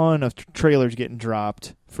a ton of trailers getting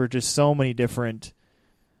dropped for just so many different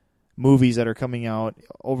movies that are coming out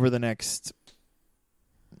over the next,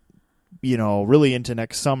 really into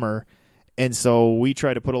next summer. And so we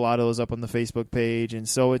try to put a lot of those up on the Facebook page. And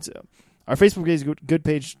so it's our Facebook page is a good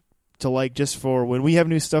page to like just for when we have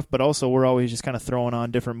new stuff, but also we're always just kind of throwing on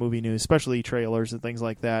different movie news, especially trailers and things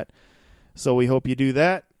like that. So we hope you do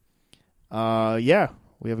that.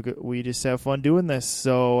 We just have fun doing this.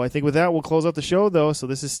 So I think with that, we'll close out the show, though. So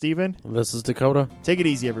this is Steven. This is Dakota. Take it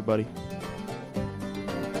easy, everybody.